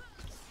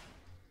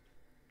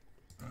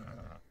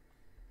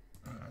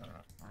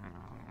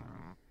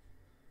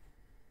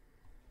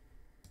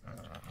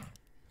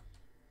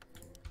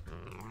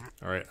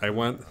 Alright, I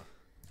went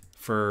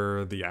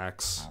for the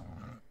axe.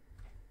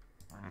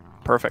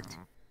 Perfect.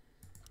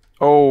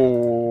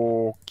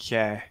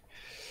 Okay.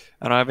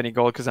 I don't have any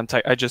gold because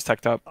I just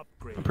teched up. I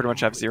pretty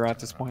much have 0 at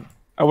this point.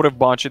 I would have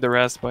bought you the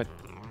rest, but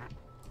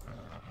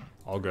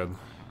all good.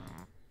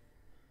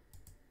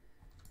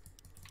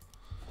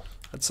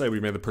 I'd say we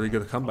made a pretty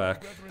good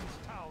comeback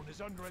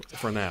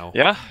for now.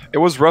 Yeah, it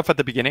was rough at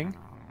the beginning.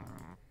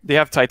 They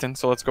have Titan,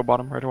 so let's go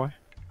bottom right away.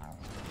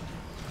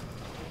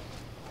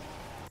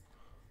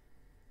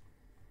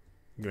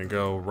 I'm gonna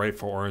go right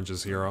for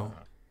Orange's hero.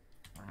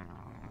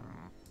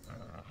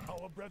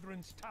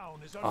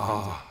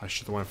 Oh, I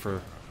should have went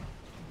for...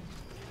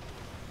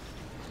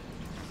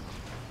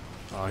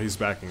 Oh, he's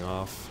backing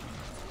off.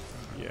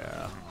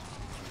 Yeah.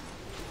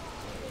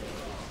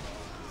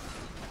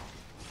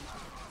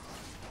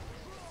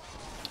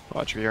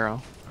 Watch your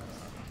hero.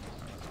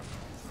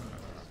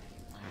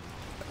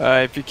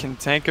 If you can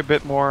tank a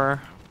bit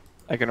more,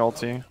 I can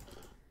ult you.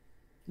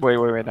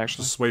 Wait,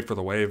 actually. Just wait for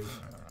the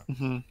wave.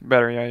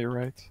 Better, yeah, you're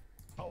right.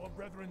 Our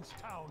brethren's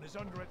town is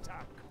under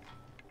attack.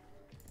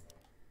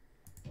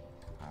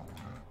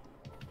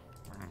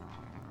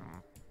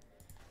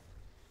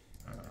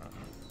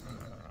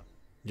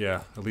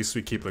 Yeah, at least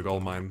we keep the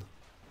gold mine.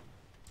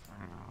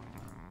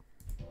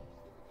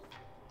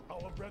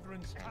 Our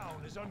brethren's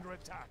town is under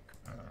attack.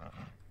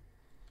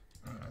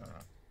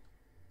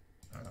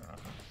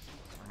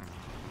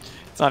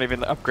 It's not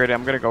even upgraded.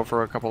 I'm gonna go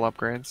for a couple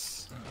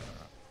upgrades.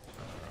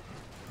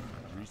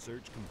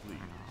 Research complete.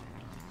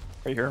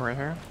 Right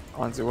here.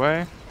 On the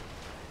way.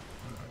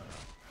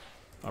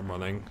 I'm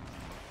running.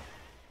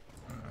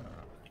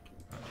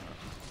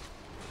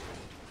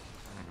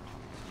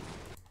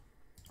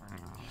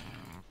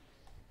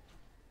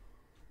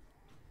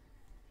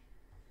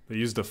 They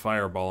used a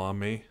fireball on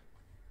me.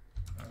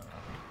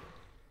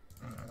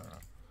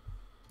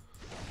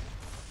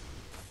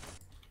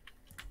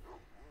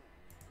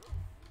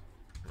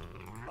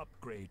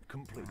 Upgrade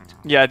complete.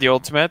 Yeah, the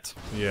ultimate.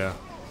 Yeah.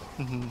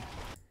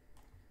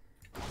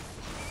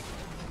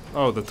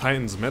 Oh, the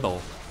Titan's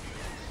middle.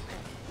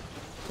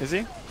 Is he?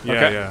 Yeah,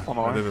 okay. yeah.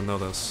 I didn't know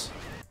this.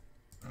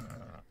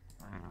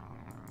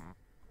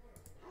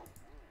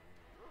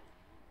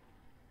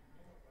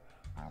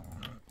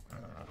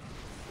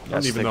 I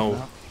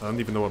don't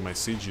even know what my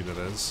siege unit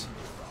is.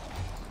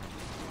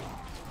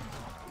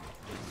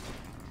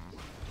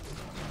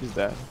 He's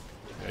dead.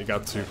 Yeah, he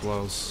got too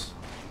close.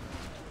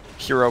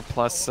 Hero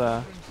plus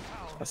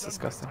that's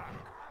disgusting.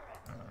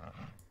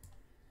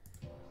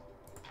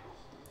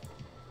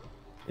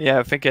 Yeah,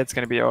 I think it's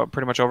gonna be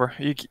pretty much over.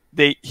 He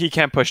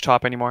can't push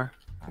top anymore.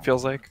 It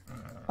feels like.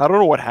 I don't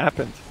know what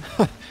happened.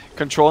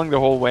 Controlling the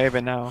whole wave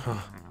and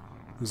now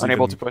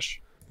unable to push.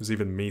 There's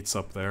even meats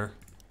up there.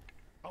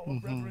 Our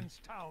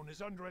brethren's town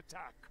is under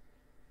attack.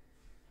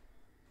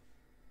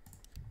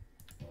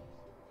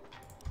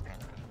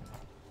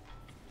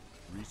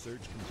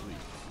 Research complete.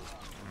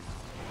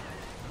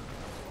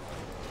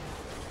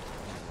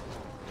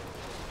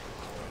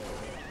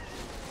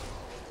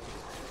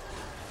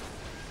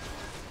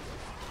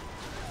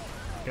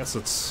 Guess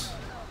it's...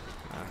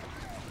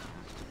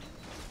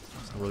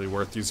 really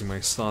worth using my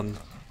stun.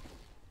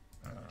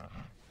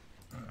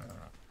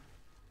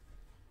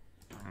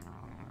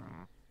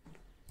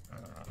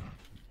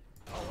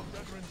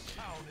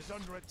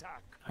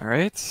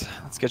 Alright,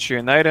 let's get you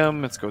an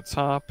item. Let's go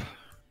top.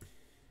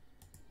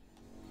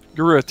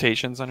 Good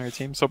rotations on your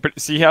team. So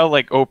see how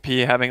like OP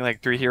having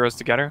like 3 heroes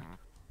together?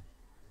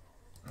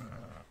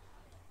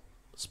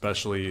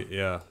 Especially,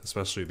 yeah,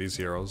 especially these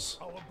heroes.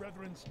 Our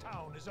brethren's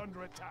town is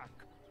under attack.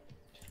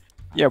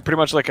 Yeah, pretty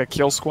much like a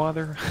kill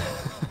squatter.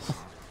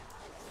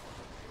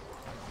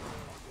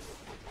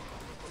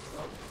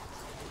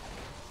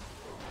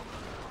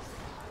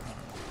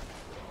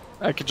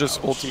 I could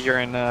just ulti here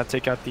and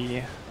take out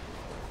the...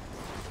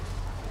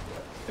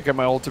 I got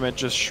my ultimate,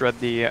 just shred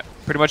the...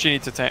 pretty much you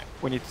need to tank.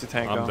 We need to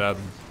tank. I'm dead.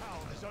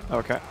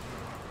 Okay.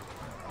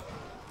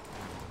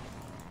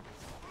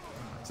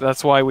 So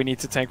that's why we need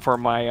to tank for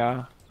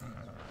my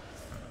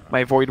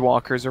my Void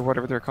Walkers or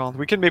whatever they're called.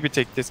 We can maybe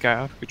take this guy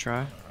out if we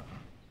try.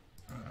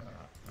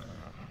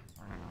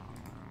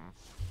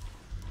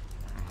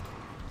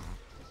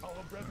 Our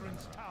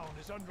brethren's town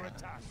is under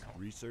attack.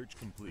 Research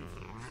complete.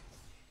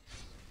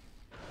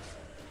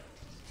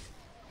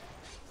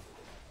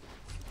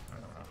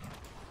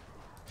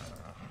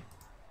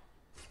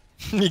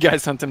 You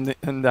guys hunt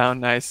him down,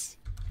 nice.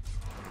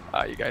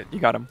 You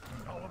got him.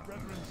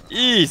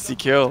 Easy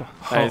kill.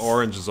 Nice. Oh,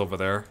 Orange is over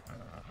there.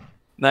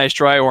 Nice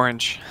try,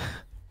 Orange.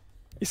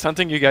 He's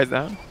hunting you guys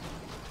down.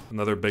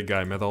 Another big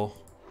guy middle.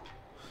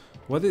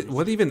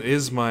 What even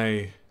is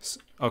my...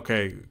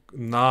 Okay,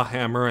 Gnoll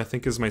Hammer I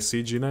think is my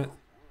siege unit.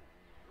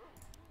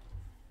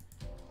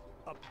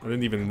 I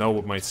didn't even know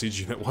what my siege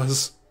unit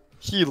was.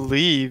 He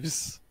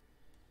leaves.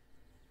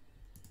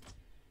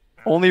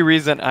 Only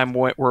reason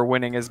we're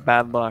winning is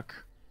bad luck.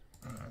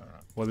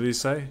 What did he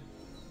say?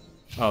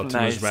 Oh, too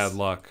Nice. much bad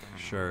luck.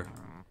 Sure.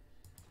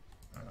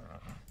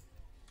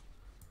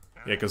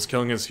 Yeah, because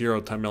killing his hero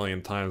 10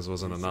 million times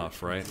wasn't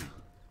enough, right?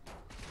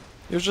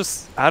 He was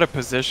just out of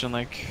position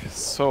like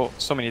so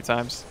many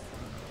times.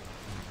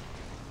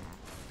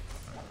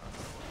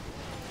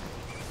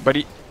 But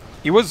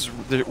he was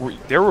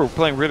they were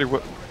playing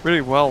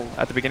really well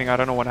at the beginning. I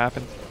don't know what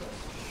happened.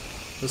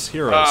 This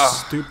hero is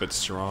stupid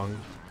strong.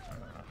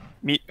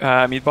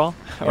 Meatball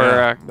or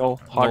Yeah. Gnoll No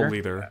Hogger.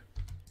 leader.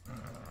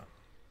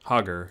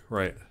 Hogger,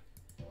 right.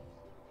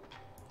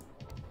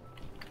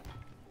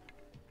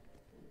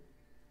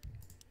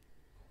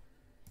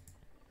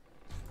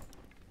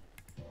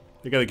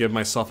 I gotta give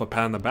myself a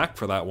pat on the back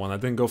for that one. I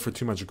didn't go for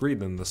too much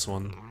greed in this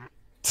one.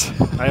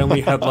 I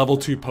only had level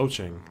 2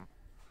 poaching.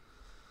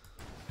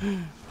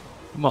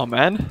 Come on,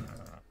 man.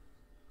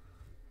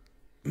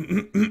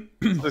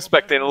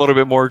 Expecting a little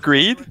bit more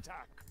greed.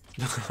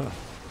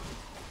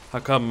 How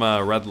come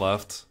Red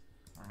left?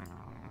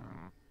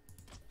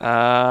 Because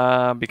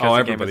Oh, the game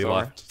everybody is over.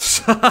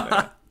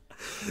 left.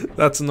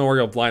 That's an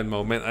Oreo blind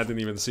moment. I didn't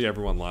even see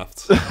everyone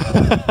left.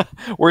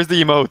 Where's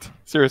the emote?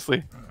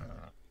 Seriously.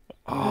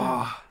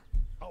 Our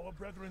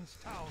brethren's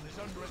town is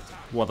under attack.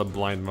 What a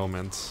blind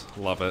moment.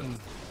 Love it.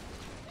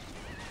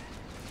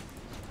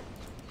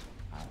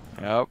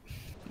 Yep.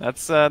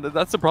 That's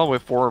the problem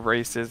with 4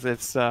 races.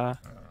 It's it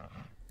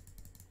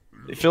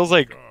feels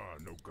like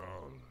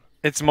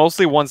it's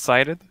mostly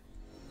one-sided,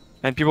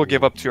 and people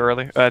give up too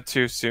early,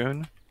 too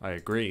soon. I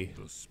agree.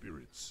 The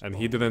spirits. And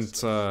he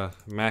didn't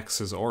max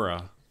his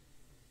aura,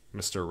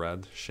 Mr.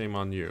 Red. Shame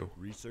on you.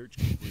 Research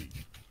complete.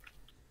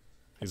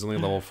 He's only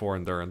level 4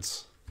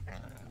 endurance.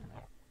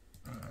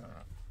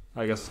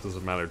 I guess it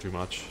doesn't matter too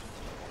much.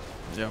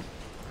 Yeah.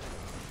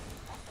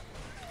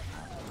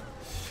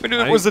 I mean,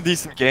 it was a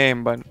decent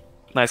game, but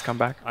nice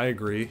comeback. I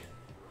agree.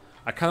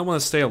 I kind of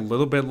want to stay a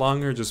little bit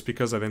longer just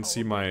because I didn't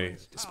see my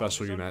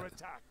special unit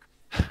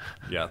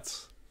yet.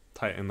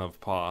 Titan of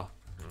Paw.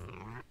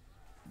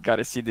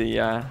 Gotta see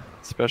the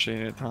special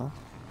unit, huh?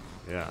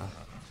 Yeah.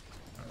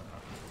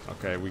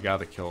 Okay, we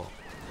gotta kill.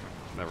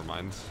 Never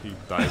mind. He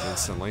dies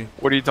instantly.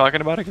 What are you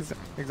talking about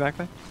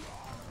exactly?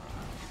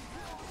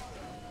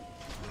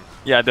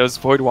 Yeah, those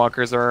Void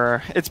Walkers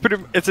are.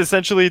 It's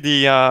essentially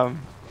the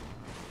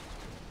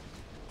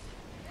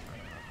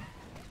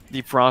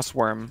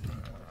Frostworm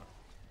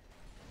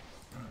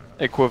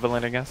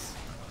equivalent, I guess.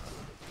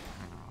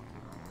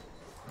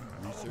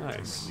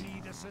 Nice.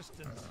 Need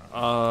assistance.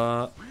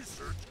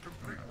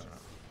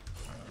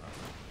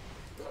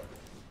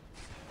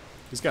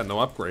 He's got no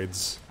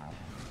upgrades.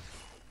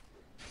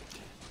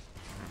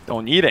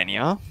 Don't need any,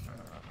 huh?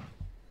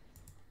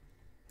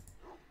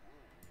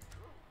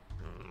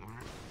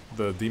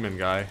 The demon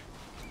guy.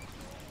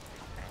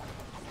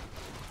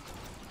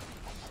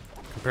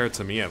 Compared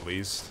to me, at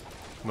least.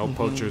 No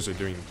poachers are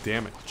doing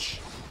damage.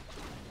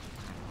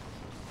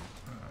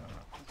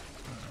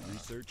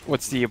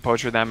 What's the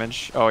poacher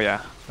damage? Oh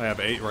yeah. I have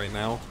 8 right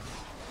now.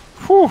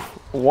 Whew.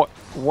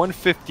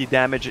 150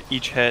 damage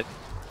each hit.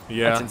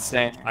 Yeah. That's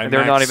insane. I And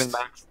they're not maxed- even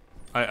maxed.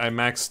 I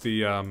maxed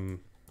the,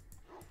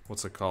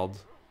 what's it called?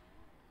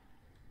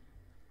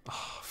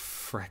 Oh,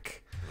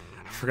 frick.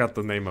 I forgot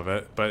the name of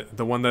it, but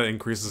the one that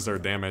increases their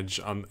damage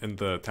in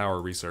the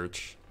tower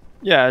research.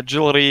 Yeah,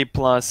 agility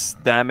plus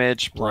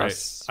damage Right.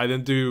 plus. I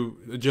didn't do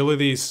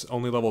agility's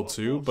only level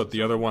 2, but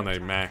the other one I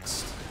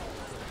maxed,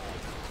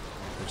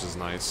 which is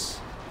nice.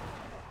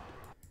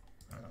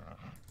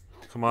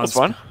 Come on, That's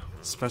fun.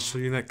 special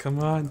unit, come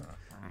on.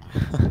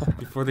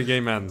 Before the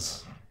game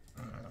ends.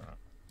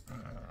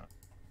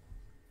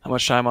 How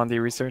much time on the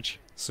research?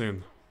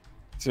 Soon.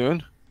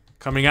 Soon?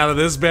 Coming out of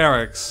this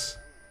barracks.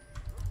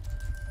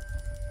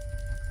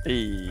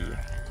 Hey.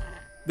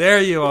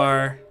 There you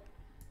are.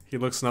 He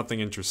looks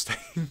nothing interesting.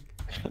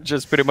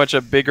 Just pretty much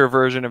a bigger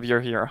version of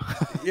your hero.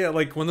 Yeah,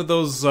 like one of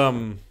those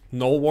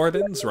Gnoll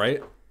Wardens,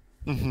 right?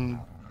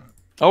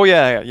 Oh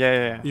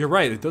yeah. You're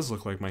right, it does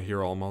look like my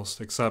hero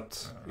almost,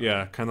 except,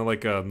 yeah, kind of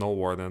like a Gnoll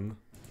Warden.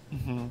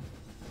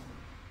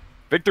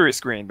 Victory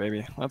screen,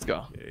 baby. Let's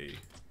go. Yay.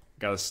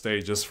 Gotta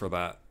stay just for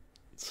that.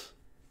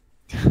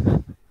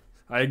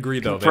 I agree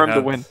though, Confirm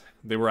the win.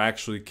 they were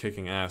actually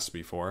kicking ass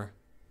before.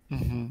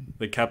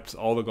 They kept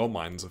all the gold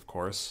mines, of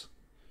course.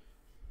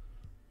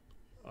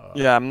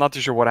 Yeah, I'm not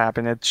too sure what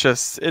happened. It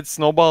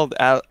snowballed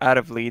out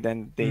of lead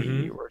and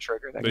they were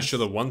triggered. I They guess. should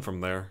have won from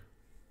there,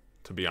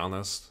 to be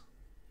honest.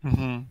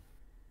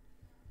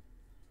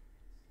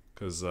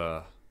 Because,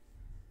 how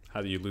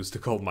do you lose to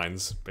gold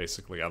mines,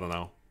 basically? I don't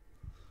know.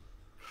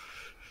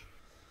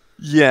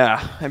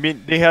 Yeah, I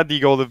mean, they had the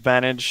gold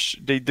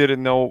advantage. They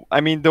didn't know.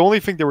 I mean, the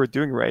only thing they were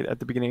doing right at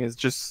the beginning is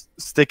just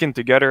sticking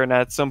together, and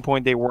at some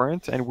point they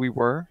weren't, and we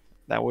were.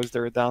 That was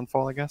their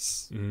downfall, I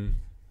guess.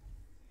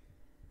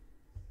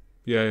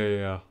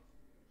 Yeah.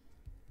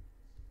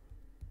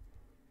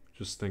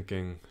 Just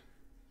thinking.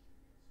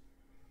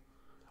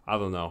 I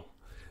don't know.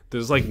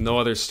 There's like no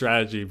other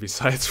strategy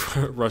besides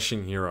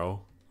rushing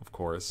hero, of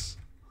course.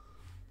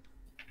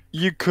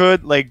 You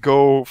could like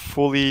go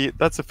fully.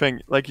 That's the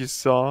thing. Like you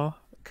saw,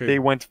 they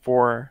went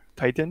for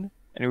Titan,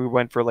 and we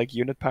went for like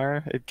unit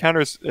power. It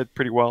counters it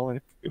pretty well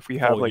if we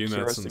have Full like units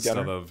heroes instead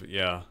together. of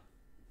yeah.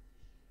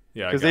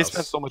 Because they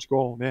spent so much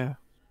gold. Yeah.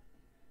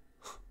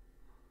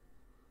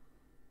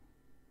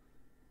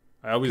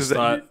 I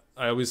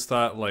always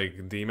thought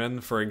like demon,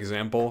 for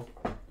example,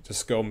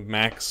 just go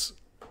max,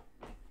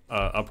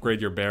 upgrade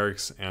your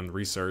barracks and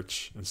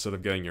research instead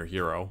of getting your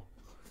hero.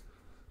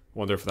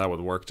 Wonder if that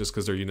would work, just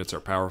because their units are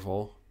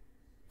powerful.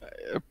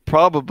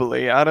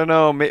 Probably. I don't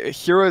know.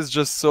 Hero is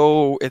just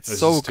so it's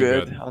so just too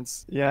good.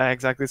 Yeah,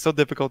 exactly. It's so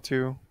difficult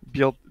to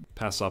build.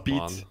 Pass up beat.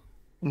 on.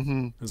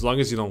 As long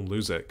as you don't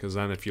lose it, because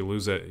then if you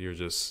lose it, you're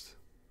just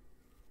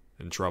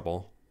in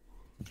trouble.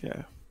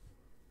 Yeah.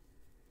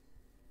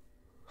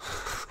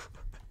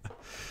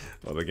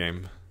 Love the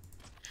game.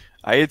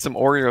 I ate some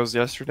Oreos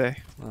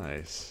yesterday.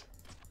 Nice.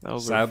 That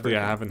was Sadly,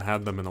 I haven't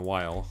had them in a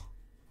while.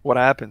 What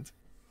happened?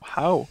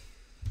 How?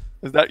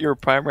 Is that your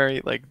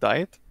primary like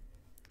diet?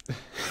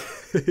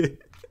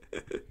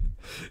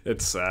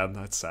 It's sad.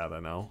 That's sad. I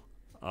know.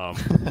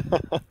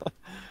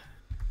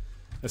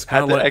 It's Had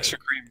kind of the like extra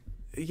cream.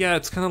 Yeah,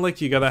 it's kind of like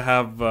you gotta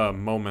have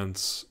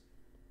moments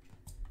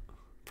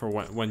for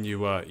when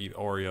you eat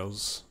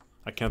Oreos.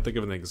 I can't think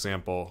of an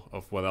example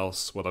of what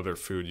other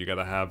food you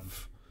gotta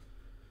have.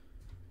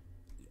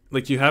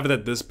 Like, you have it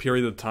at this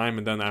period of time,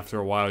 and then after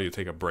a while you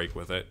take a break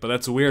with it. But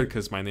that's weird,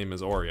 because my name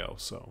is Oreo,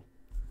 so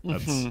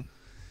that's...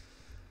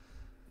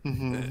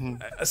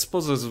 I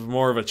suppose it's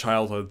more of a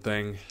childhood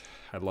thing.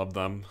 I love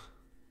them.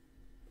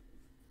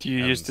 Do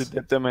you used to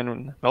dip them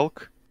in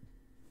milk?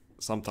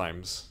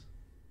 Sometimes.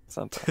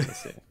 Sometimes, I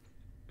see.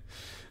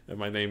 And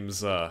my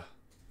name's,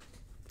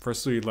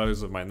 first 3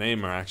 letters of my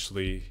name are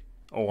actually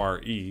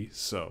O-R-E,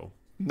 so...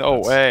 No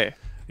way.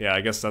 Yeah,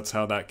 I guess that's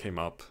how that came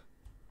up.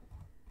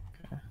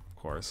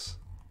 Of course.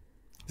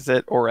 Is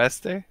it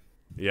Oreste?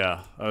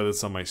 Yeah,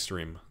 it's on my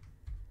stream.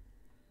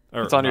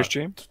 Or, It's on your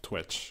stream?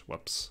 Twitch.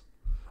 Whoops.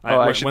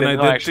 I actually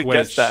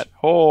guessed that.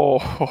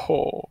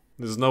 Oh.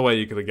 There's no way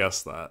you could have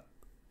guessed that.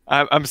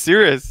 I'm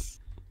serious.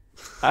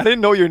 I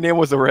didn't know your name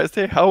was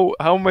Oreste. How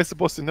am I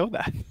supposed to know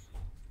that?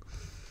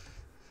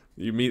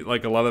 You meet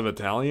like a lot of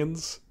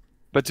Italians?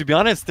 But to be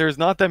honest, there's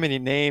not that many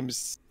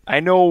names. I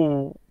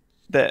know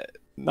that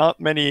not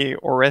many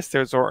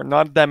Orestes or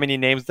not that many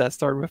names that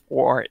start with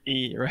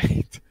O-R-E,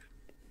 right?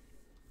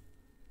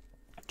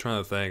 I'm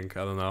trying to think.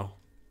 I don't know.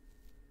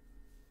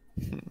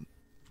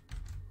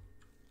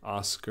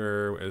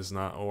 Oscar is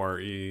not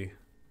O-R-E.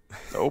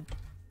 Nope.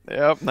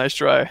 Yep, nice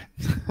try.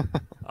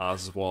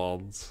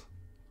 Oswald.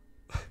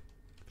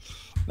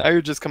 Now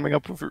you're just coming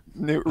up with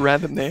new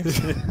random names.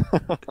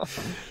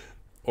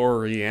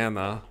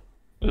 Oriana.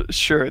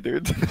 Sure,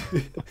 dude.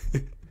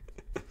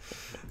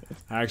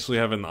 I actually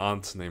have an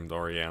aunt named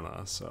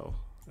Oriana, so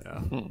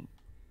yeah.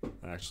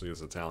 Actually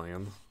is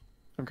Italian.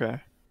 Okay.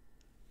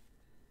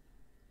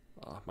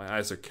 My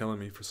eyes are killing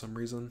me for some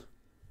reason.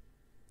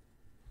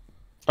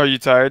 Are you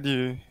tired?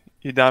 You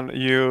down?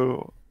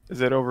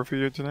 Is it over for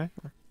you tonight?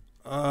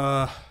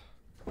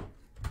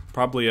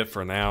 Probably it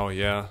for now.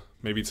 Yeah,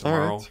 maybe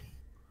tomorrow. Right.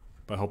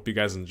 But I hope you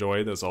guys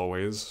enjoyed. As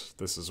always,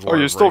 this is. Oh,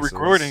 you're still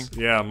recording.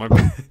 Yeah,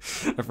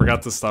 I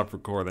forgot to stop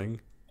recording.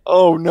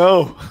 Oh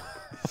no.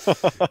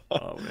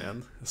 Oh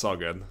man, it's all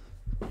good.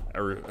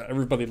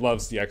 Everybody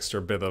loves the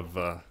extra bit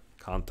of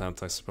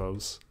content, I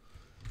suppose.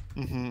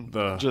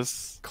 Mm-hmm.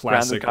 Just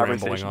Classic random rambling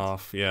conversations.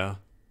 off, yeah.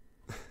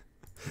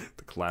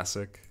 The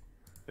classic.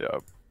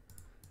 Yep.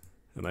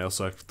 And I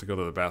also have to go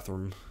to the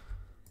bathroom.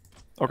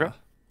 Okay.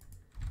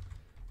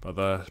 But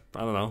I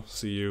don't know.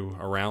 See you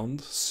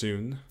around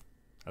soon,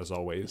 as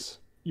always.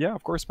 Yeah,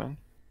 of course, man.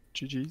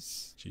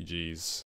 GG's. GG's.